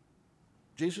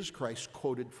 Jesus Christ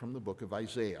quoted from the book of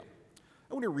Isaiah.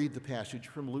 I want to read the passage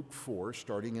from Luke 4,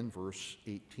 starting in verse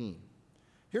 18.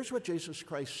 Here's what Jesus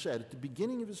Christ said at the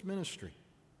beginning of his ministry.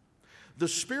 "The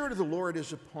Spirit of the Lord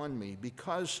is upon me,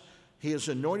 because he has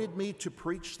anointed me to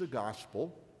preach the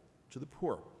gospel to the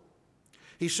poor.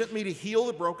 He sent me to heal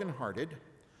the brokenhearted,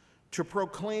 to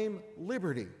proclaim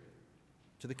liberty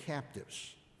to the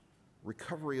captives,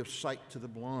 recovery of sight to the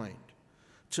blind,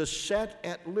 to set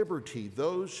at liberty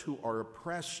those who are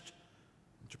oppressed,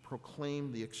 and to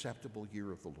proclaim the acceptable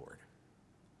year of the Lord."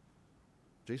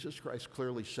 Jesus Christ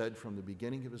clearly said from the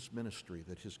beginning of his ministry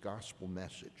that his gospel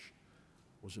message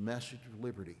was a message of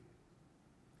liberty,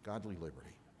 godly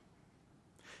liberty.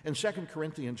 In 2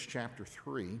 Corinthians chapter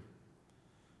 3,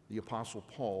 the Apostle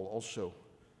Paul also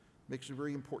makes a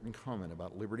very important comment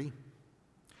about liberty.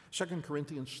 2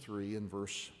 Corinthians 3 and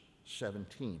verse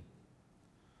 17.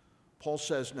 Paul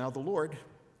says, "Now the Lord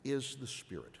is the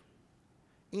Spirit,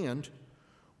 and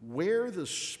where the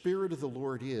Spirit of the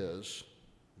Lord is,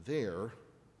 there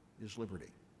is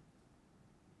liberty."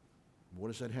 What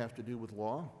does that have to do with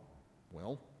law?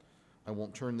 Well, I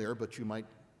won't turn there, but you might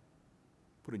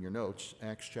put in your notes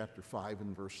Acts chapter 5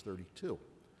 and verse 32,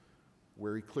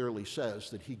 where he clearly says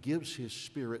that he gives his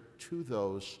Spirit to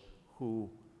those who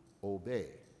obey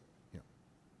him.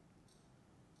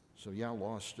 So yeah,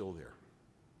 law is still there.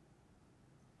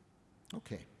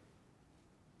 Okay.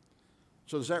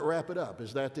 So does that wrap it up?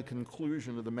 Is that the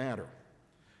conclusion of the matter?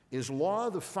 Is law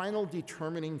the final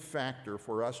determining factor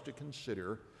for us to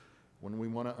consider when we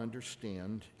want to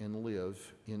understand and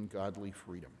live in godly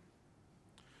freedom?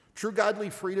 True godly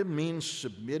freedom means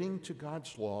submitting to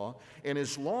God's law, and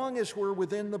as long as we're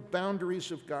within the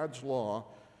boundaries of God's law,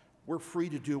 we're free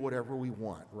to do whatever we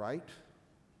want, right?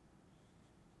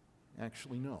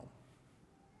 Actually, no.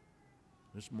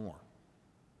 There's more.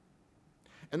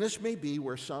 And this may be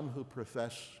where some who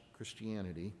profess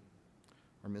Christianity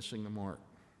are missing the mark.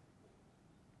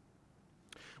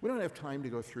 We don't have time to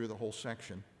go through the whole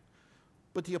section,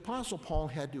 but the Apostle Paul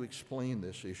had to explain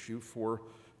this issue for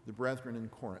the brethren in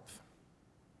Corinth.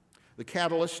 The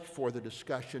catalyst for the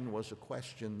discussion was a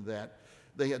question that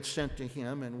they had sent to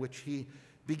him, and which he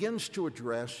begins to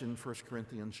address in 1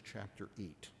 Corinthians chapter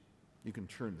 8. You can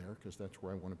turn there because that's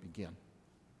where I want to begin.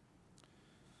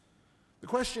 The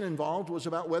question involved was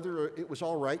about whether it was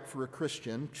all right for a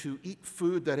Christian to eat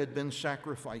food that had been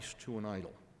sacrificed to an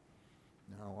idol.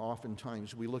 Now,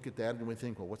 oftentimes we look at that and we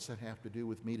think, well, what's that have to do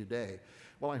with me today?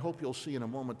 Well, I hope you'll see in a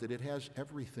moment that it has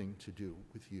everything to do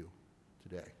with you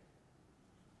today.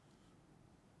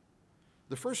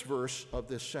 The first verse of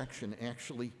this section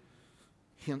actually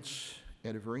hints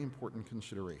at a very important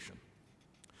consideration.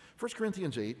 1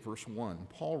 Corinthians 8, verse 1,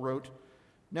 Paul wrote,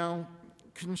 "Now,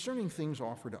 concerning things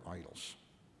offered to idols,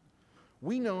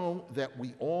 we know that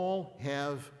we all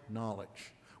have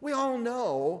knowledge." We all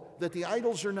know that the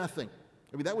idols are nothing.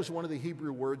 I mean, that was one of the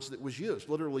Hebrew words that was used.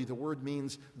 Literally, the word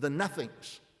means the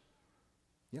nothings.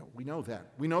 Yeah, we know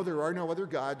that. We know there are no other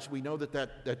gods. We know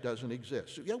that doesn't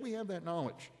exist. So, yeah, we have that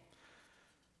knowledge.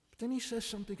 But then he says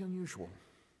something unusual.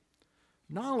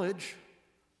 Knowledge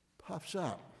puffs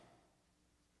up,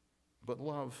 but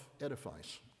love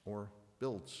edifies or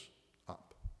builds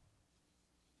up.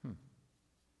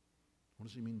 What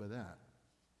does he mean by that?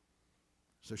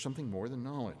 Is there something more than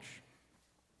knowledge?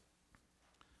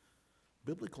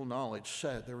 Biblical knowledge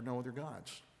said there were no other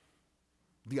gods.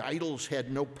 The idols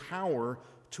had no power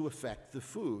to affect the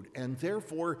food, and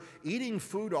therefore eating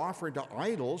food offered to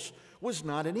idols was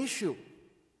not an issue.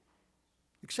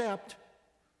 Except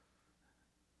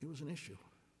it was an issue.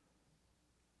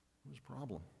 It was a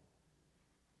problem.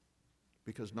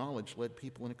 Because knowledge led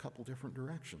people in a couple different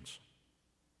directions.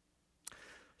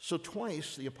 So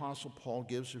twice the Apostle Paul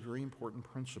gives a very important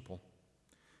principle.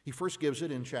 He first gives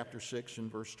it in chapter 6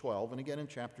 and verse 12, and again in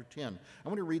chapter 10. I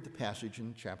want to read the passage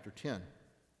in chapter 10.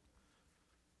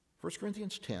 1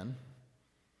 Corinthians 10,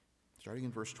 starting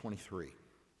in verse 23.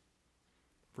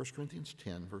 1 Corinthians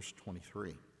 10, verse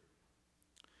 23.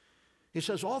 He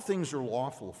says, "All things are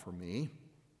lawful for me,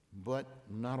 but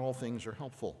not all things are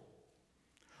helpful.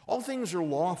 All things are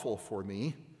lawful for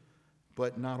me,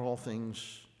 but not all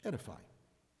things edify.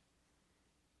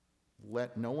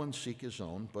 Let no one seek his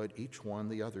own, but each one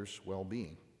the other's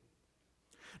well-being."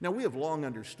 Now, we have long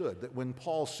understood that when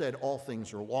Paul said all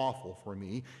things are lawful for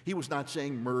me, he was not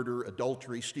saying murder,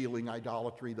 adultery, stealing,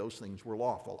 idolatry, those things were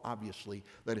lawful. Obviously,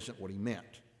 that isn't what he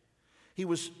meant. He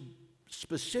was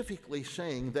specifically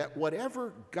saying that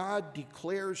whatever God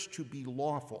declares to be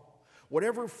lawful,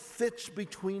 whatever fits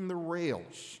between the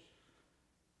rails,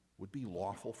 would be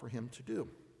lawful for him to do.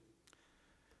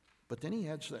 But then he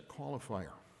adds that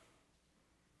qualifier.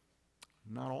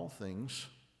 Not all things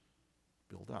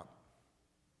build up.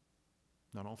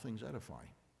 Not all things edify.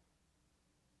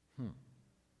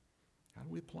 How do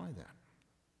we apply that?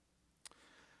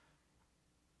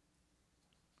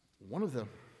 One of the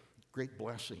great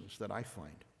blessings that I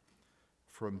find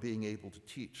from being able to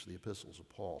teach the epistles of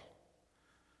Paul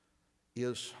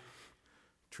is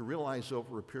to realize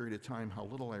over a period of time how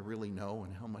little I really know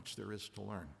and how much there is to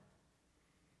learn.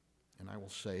 And I will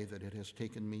say that it has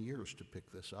taken me years to pick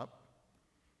this up,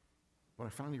 but I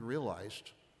finally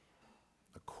realized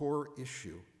a core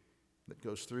issue that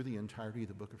goes through the entirety of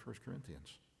the book of 1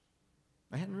 Corinthians.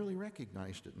 I hadn't really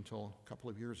recognized it until a couple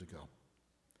of years ago.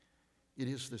 It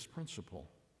is this principle.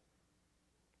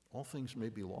 All things may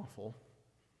be lawful,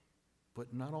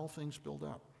 but not all things build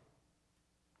up.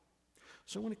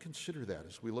 So I want to consider that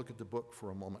as we look at the book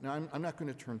for a moment. Now, I'm not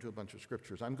going to turn to a bunch of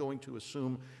scriptures. I'm going to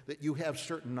assume that you have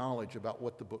certain knowledge about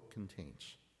what the book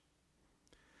contains.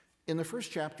 In the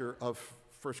first chapter of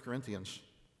 1 Corinthians,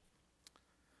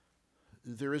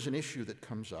 there is an issue that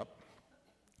comes up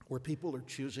where people are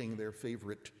choosing their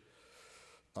favorite,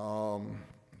 their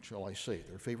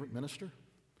favorite minister.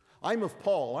 I'm of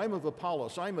Paul, I'm of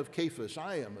Apollos, I'm of Cephas,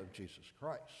 I am of Jesus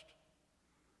Christ.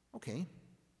 Okay.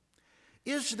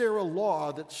 Is there a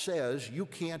law that says you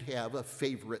can't have a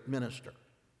favorite minister?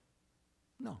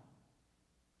 No.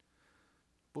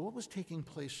 But what was taking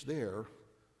place there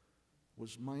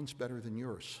was mine's better than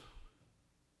yours.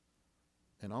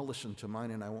 And I'll listen to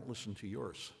mine and I won't listen to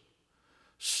yours.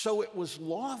 So it was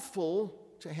lawful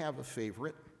to have a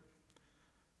favorite,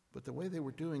 but the way they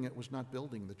were doing it was not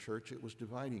building the church, it was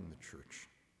dividing the church.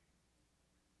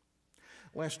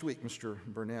 Last week, Mr.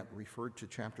 Burnett referred to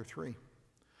chapter 3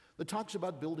 that talks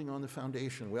about building on the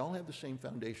foundation. We all have the same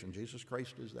foundation. Jesus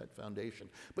Christ is that foundation.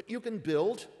 But you can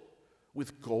build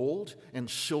with gold and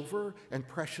silver and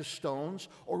precious stones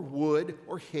or wood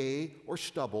or hay or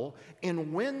stubble.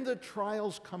 And when the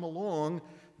trials come along,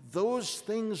 those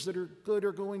things that are good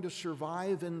are going to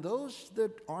survive, and those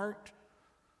that aren't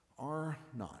are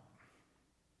not.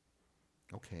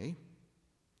 Okay.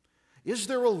 Is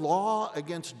there a law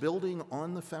against building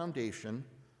on the foundation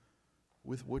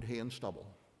with wood, hay, and stubble?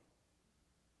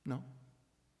 No.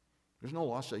 There's no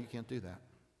law saying you can't do that.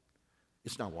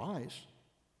 It's not wise.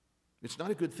 It's not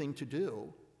a good thing to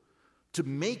do. To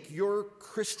make your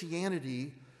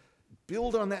Christianity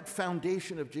build on that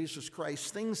foundation of Jesus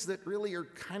Christ, things that really are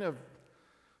kind of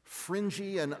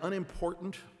fringy and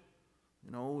unimportant,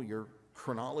 your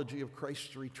chronology of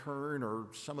Christ's return or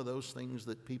some of those things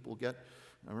that people get.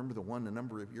 I remember the one a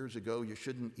number of years ago, you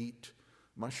shouldn't eat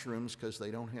mushrooms because they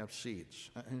don't have seeds.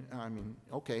 I mean,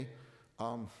 okay.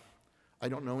 I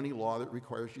don't know any law that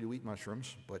requires you to eat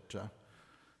mushrooms, but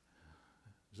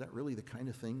is that really the kind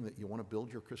of thing that you want to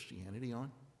build your Christianity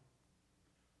on?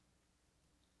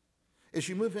 As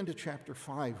you move into chapter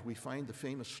 5, we find the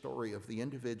famous story of the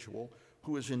individual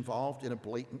who is involved in a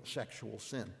blatant sexual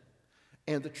sin,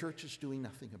 and the church is doing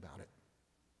nothing about it.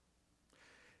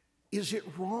 Is it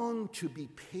wrong to be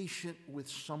patient with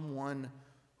someone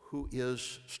who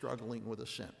is struggling with a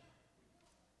sin?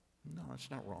 No, it's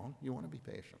not wrong. You want to be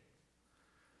patient.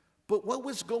 But what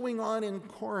was going on in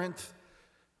Corinth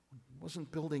wasn't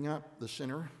building up the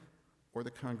sinner or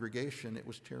the congregation, it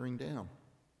was tearing down.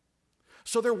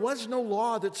 So there was no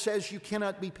law that says you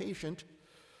cannot be patient,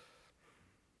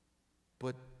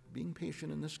 but being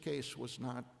patient in this case was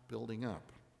not building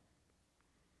up.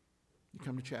 You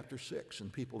come to chapter 6,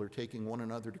 and people are taking one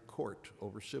another to court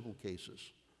over civil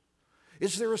cases.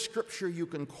 Is there a scripture you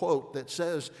can quote that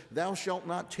says, "Thou shalt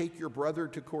not take your brother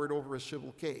to court over a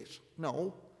civil case"?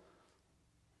 No.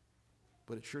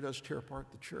 But it sure does tear apart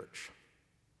the church.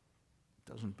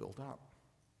 It doesn't build up.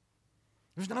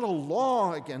 There's not a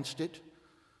law against it,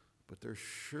 but there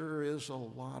sure is a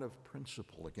lot of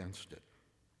principle against it.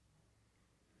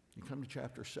 You come to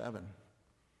chapter 7.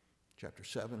 Chapter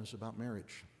 7 is about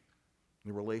marriage,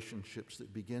 the relationships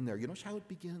that begin there. You notice how it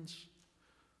begins?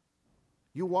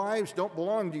 You wives don't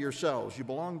belong to yourselves, you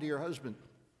belong to your husband.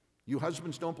 You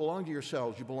husbands don't belong to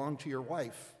yourselves, you belong to your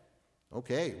wife.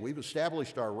 Okay, we've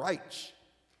established our rights.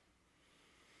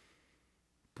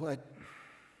 But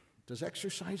does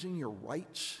exercising your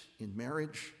rights in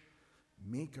marriage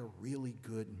make a really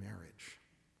good marriage?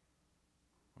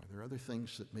 Are there other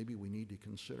things that maybe we need to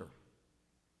consider?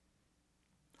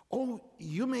 Oh,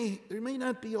 there may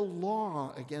not be a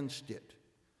law against it,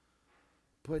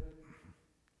 but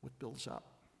what builds up?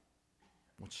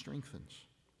 What strengthens?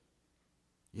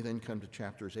 You then come to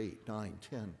chapters 8, 9,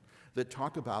 10 that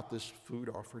talk about this food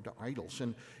offered to idols.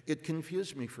 And it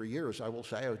confused me for years, I will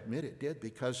say, I admit it did,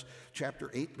 because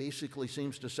chapter 8 basically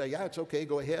seems to say, yeah, it's okay,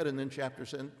 go ahead, and then chapter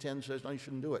 10 says, no, you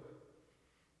shouldn't do it.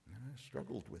 And I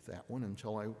struggled with that one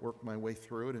until I worked my way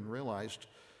through it and realized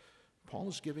Paul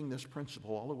is giving this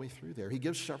principle all the way through there. He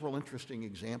gives several interesting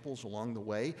examples along the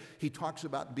way. He talks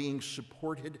about being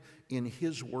supported in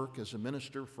his work as a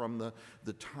minister from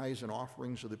the tithes and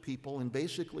offerings of the people. And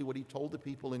basically what he told the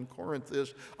people in Corinth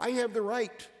is, I have the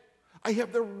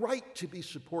right to be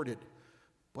supported,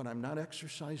 but I'm not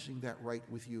exercising that right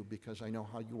with you because I know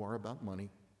how you are about money.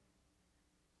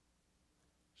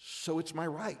 So it's my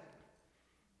right.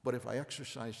 But if I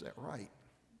exercise that right,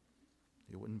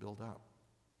 it wouldn't build up.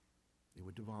 It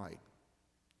would divide.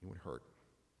 It would hurt.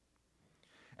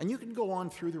 And you can go on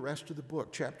through the rest of the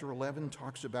book. Chapter 11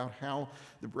 talks about how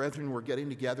the brethren were getting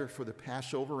together for the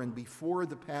Passover, and before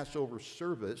the Passover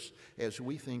service, as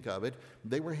we think of it,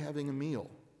 they were having a meal.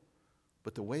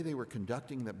 But the way they were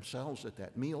conducting themselves at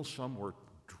that meal, some were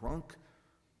drunk,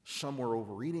 some were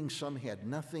overeating, some had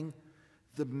nothing.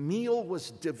 The meal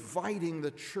was dividing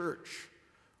the church.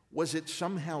 Was it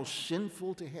somehow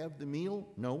sinful to have the meal?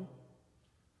 No.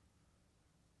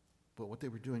 but what they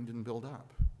were doing didn't build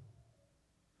up.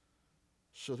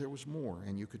 So there was more,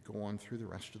 and you could go on through the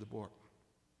rest of the book.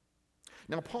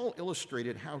 Now, Paul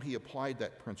illustrated how he applied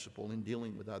that principle in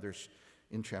dealing with others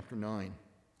in chapter 9.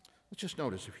 Let's just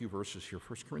notice a few verses here.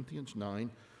 1 Corinthians 9,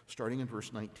 starting in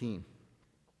verse 19.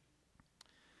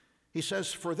 He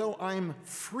says, "For though I'm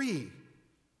free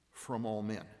from all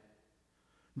men,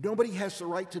 nobody has the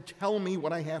right to tell me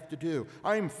what I have to do.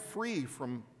 I'm free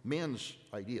from men's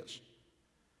ideas.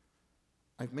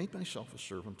 I've made myself a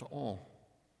servant to all,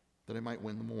 that I might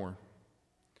win the more.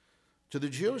 To the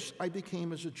Jews I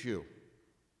became as a Jew,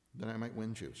 that I might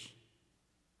win Jews."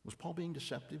 Was Paul being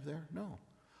deceptive there? No.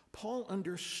 Paul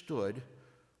understood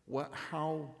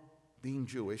how being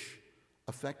Jewish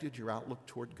affected your outlook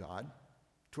toward God,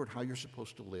 toward how you're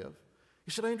supposed to live.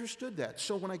 He said, I understood that.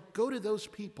 So when I go to those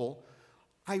people,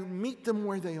 I meet them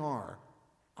where they are.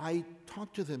 I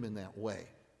talk to them in that way.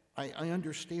 I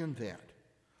understand that.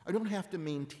 I don't have to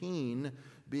maintain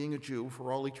being a Jew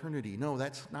for all eternity. No,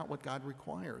 that's not what God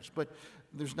requires. But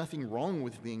there's nothing wrong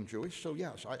with being Jewish, so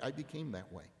yes, I became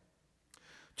that way.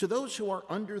 To those who are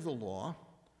under the law,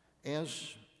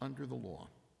 as under the law.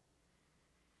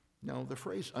 Now, the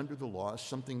phrase under the law is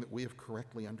something that we have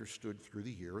correctly understood through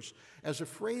the years as a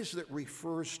phrase that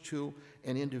refers to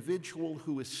an individual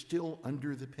who is still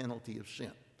under the penalty of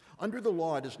sin. Under the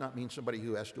law does not mean somebody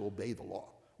who has to obey the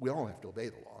law. We all have to obey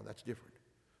the law. That's different.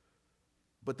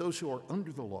 But those who are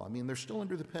under the law, they're still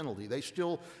under the penalty. They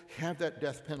still have that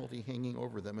death penalty hanging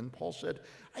over them. And Paul said,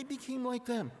 I became like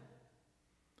them.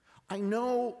 I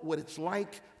know what it's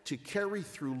like to carry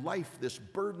through life this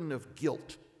burden of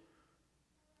guilt.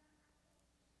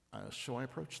 So I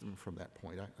approached them from that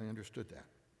point. I understood that.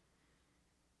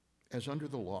 As under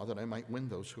the law, that I might win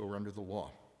those who are under the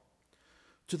law.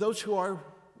 To those who are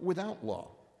without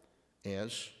law,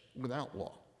 as without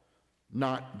law.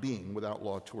 Not being without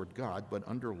law toward God, but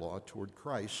under law toward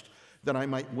Christ, that I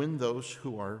might win those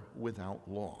who are without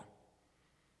law.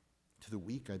 To the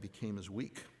weak I became as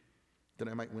weak, that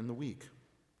I might win the weak.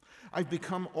 I've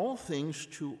become all things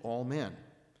to all men,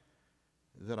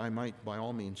 that I might by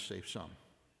all means save some.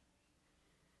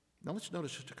 Now let's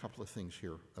notice just a couple of things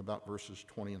here about verses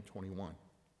 20 and 21.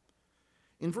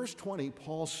 In verse 20,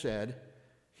 Paul said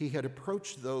he had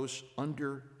approached those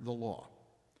under the law,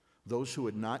 those who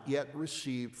had not yet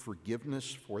received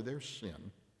forgiveness for their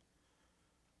sin,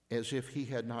 as if he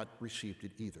had not received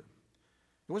it either.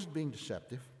 He wasn't being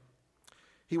deceptive.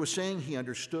 He was saying he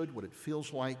understood what it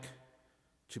feels like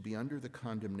to be under the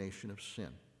condemnation of sin.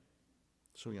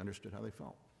 So he understood how they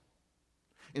felt.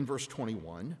 In verse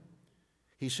 21,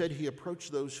 he said he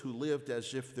approached those who lived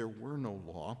as if there were no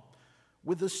law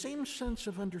with the same sense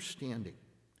of understanding.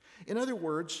 In other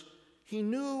words, he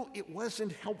knew it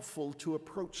wasn't helpful to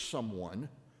approach someone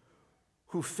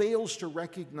who fails to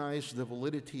recognize the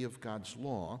validity of God's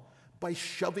law by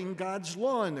shoving God's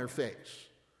law in their face.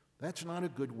 That's not a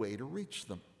good way to reach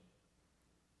them.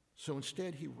 So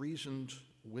instead, he reasoned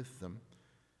with them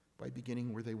by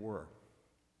beginning where they were.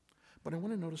 But I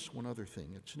want to notice one other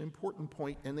thing. It's an important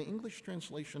point, and the English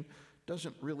translation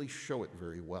doesn't really show it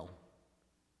very well.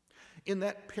 In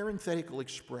that parenthetical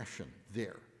expression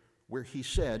there, where he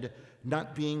said,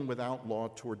 not being without law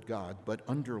toward God, but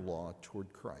under law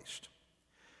toward Christ.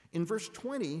 In verse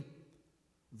 20,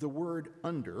 the word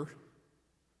under,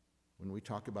 when we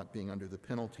talk about being under the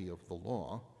penalty of the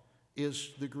law,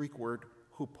 is the Greek word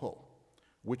hupo,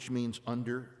 which means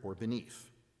under or beneath.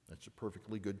 That's a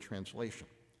perfectly good translation.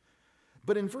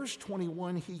 But in verse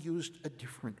 21, he used a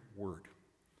different word.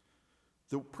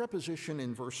 The preposition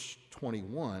in verse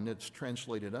 21, it's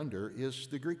translated under, is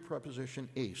the Greek preposition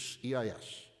eis,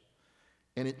 E-I-S,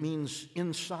 and it means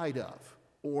inside of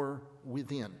or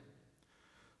within.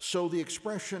 So the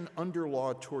expression under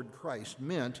law toward Christ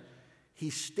meant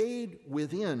he stayed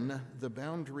within the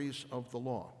boundaries of the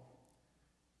law,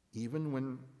 even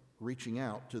when reaching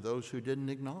out to those who didn't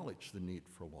acknowledge the need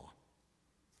for law.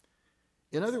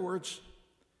 In other words,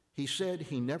 he said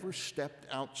he never stepped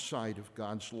outside of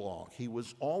God's law. He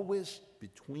was always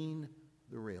between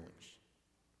the railings.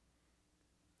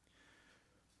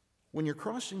 When you're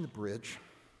crossing the bridge,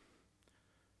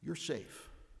 you're safe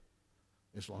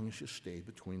as long as you stay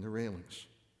between the railings.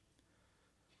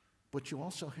 But you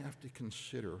also have to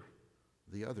consider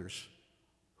the others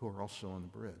who are also on the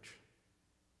bridge.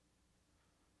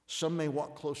 Some may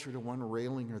walk closer to one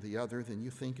railing or the other than you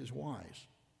think is wise,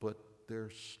 but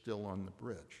they're still on the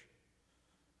bridge.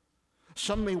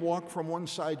 Some may walk from one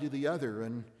side to the other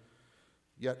and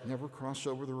yet never cross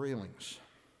over the railings.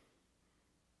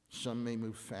 Some may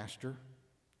move faster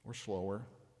or slower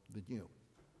than you.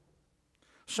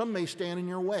 Some may stand in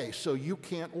your way, so you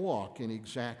can't walk in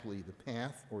exactly the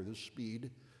path or the speed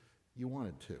you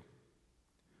wanted to.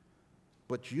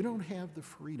 But you don't have the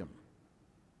freedom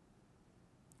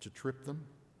to trip them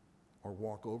or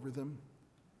walk over them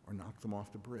or knock them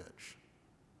off the bridge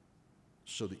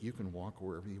so that you can walk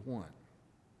wherever you want.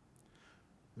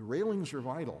 The railings are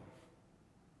vital,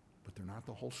 but they're not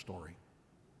the whole story.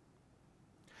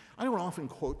 I don't often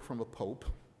quote from a pope,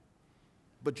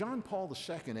 but John Paul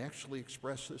II actually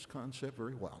expressed this concept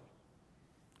very well.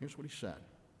 Here's what he said.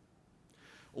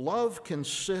 Love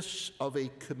consists of a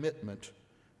commitment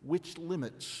which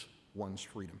limits one's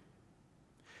freedom.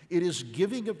 It is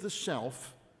giving of the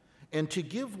self, and to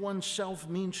give oneself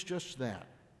means just that,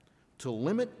 to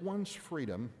limit one's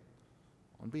freedom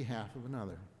on behalf of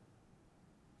another.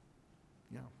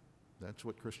 Yeah, that's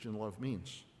what Christian love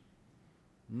means.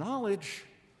 Knowledge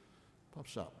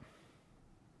puffs up,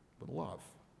 but love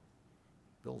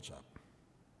builds up.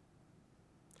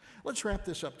 Let's wrap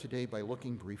this up today by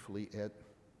looking briefly at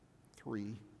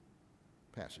 3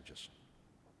 passages.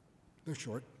 They're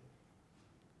short.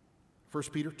 1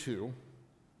 Peter 2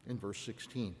 in verse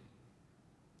 16.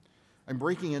 I'm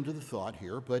breaking into the thought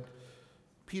here, but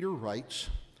Peter writes,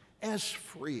 as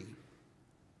free,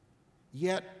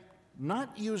 yet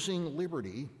not using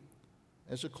liberty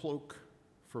as a cloak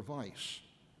for vice,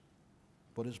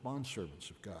 but as bondservants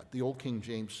of God. The Old King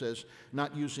James says,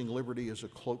 not using liberty as a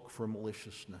cloak for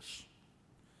maliciousness.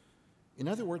 In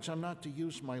other words, I'm not to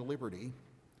use my liberty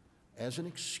as an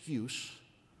excuse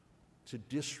to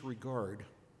disregard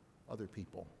other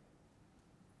people.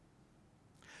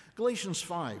 Galatians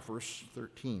 5, verse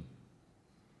 13.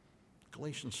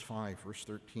 Galatians 5, verse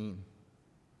 13.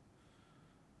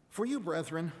 For you,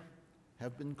 brethren,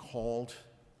 have been called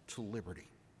to liberty.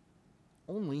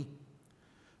 Only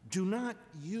do not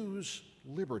use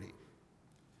liberty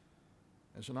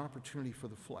as an opportunity for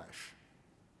the flesh,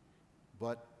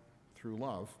 but through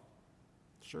love,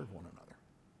 serve one another.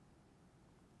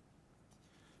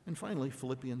 And finally,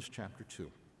 Philippians chapter 2.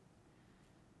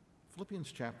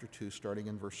 Philippians chapter 2, starting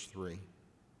in verse 3.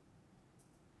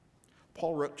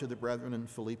 Paul wrote to the brethren in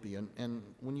Philippi, and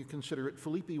when you consider it,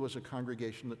 Philippi was a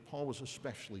congregation that Paul was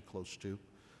especially close to.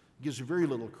 He gives very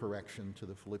little correction to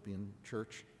the Philippian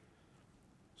church.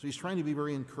 So he's trying to be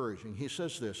very encouraging. He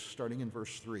says this, starting in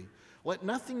verse 3. Let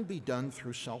nothing be done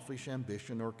through selfish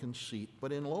ambition or conceit,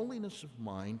 but in lowliness of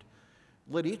mind,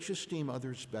 let each esteem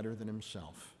others better than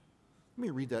himself. Let me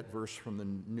read that verse from the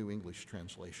New English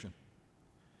translation.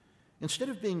 Instead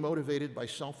of being motivated by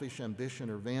selfish ambition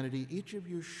or vanity, each of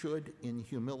you should, in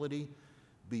humility,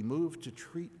 be moved to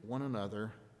treat one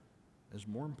another as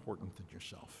more important than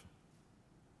yourself.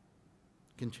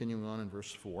 Continuing on in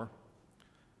verse 4,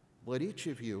 let each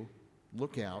of you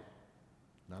look out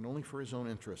not only for his own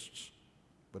interests,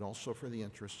 but also for the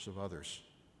interests of others.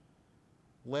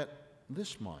 Let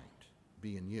this mind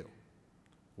be in you,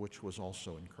 which was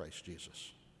also in Christ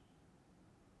Jesus.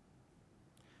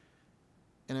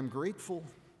 And I'm grateful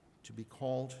to be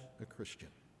called a Christian,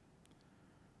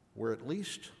 where at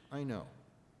least I know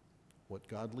what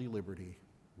godly liberty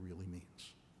really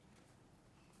means.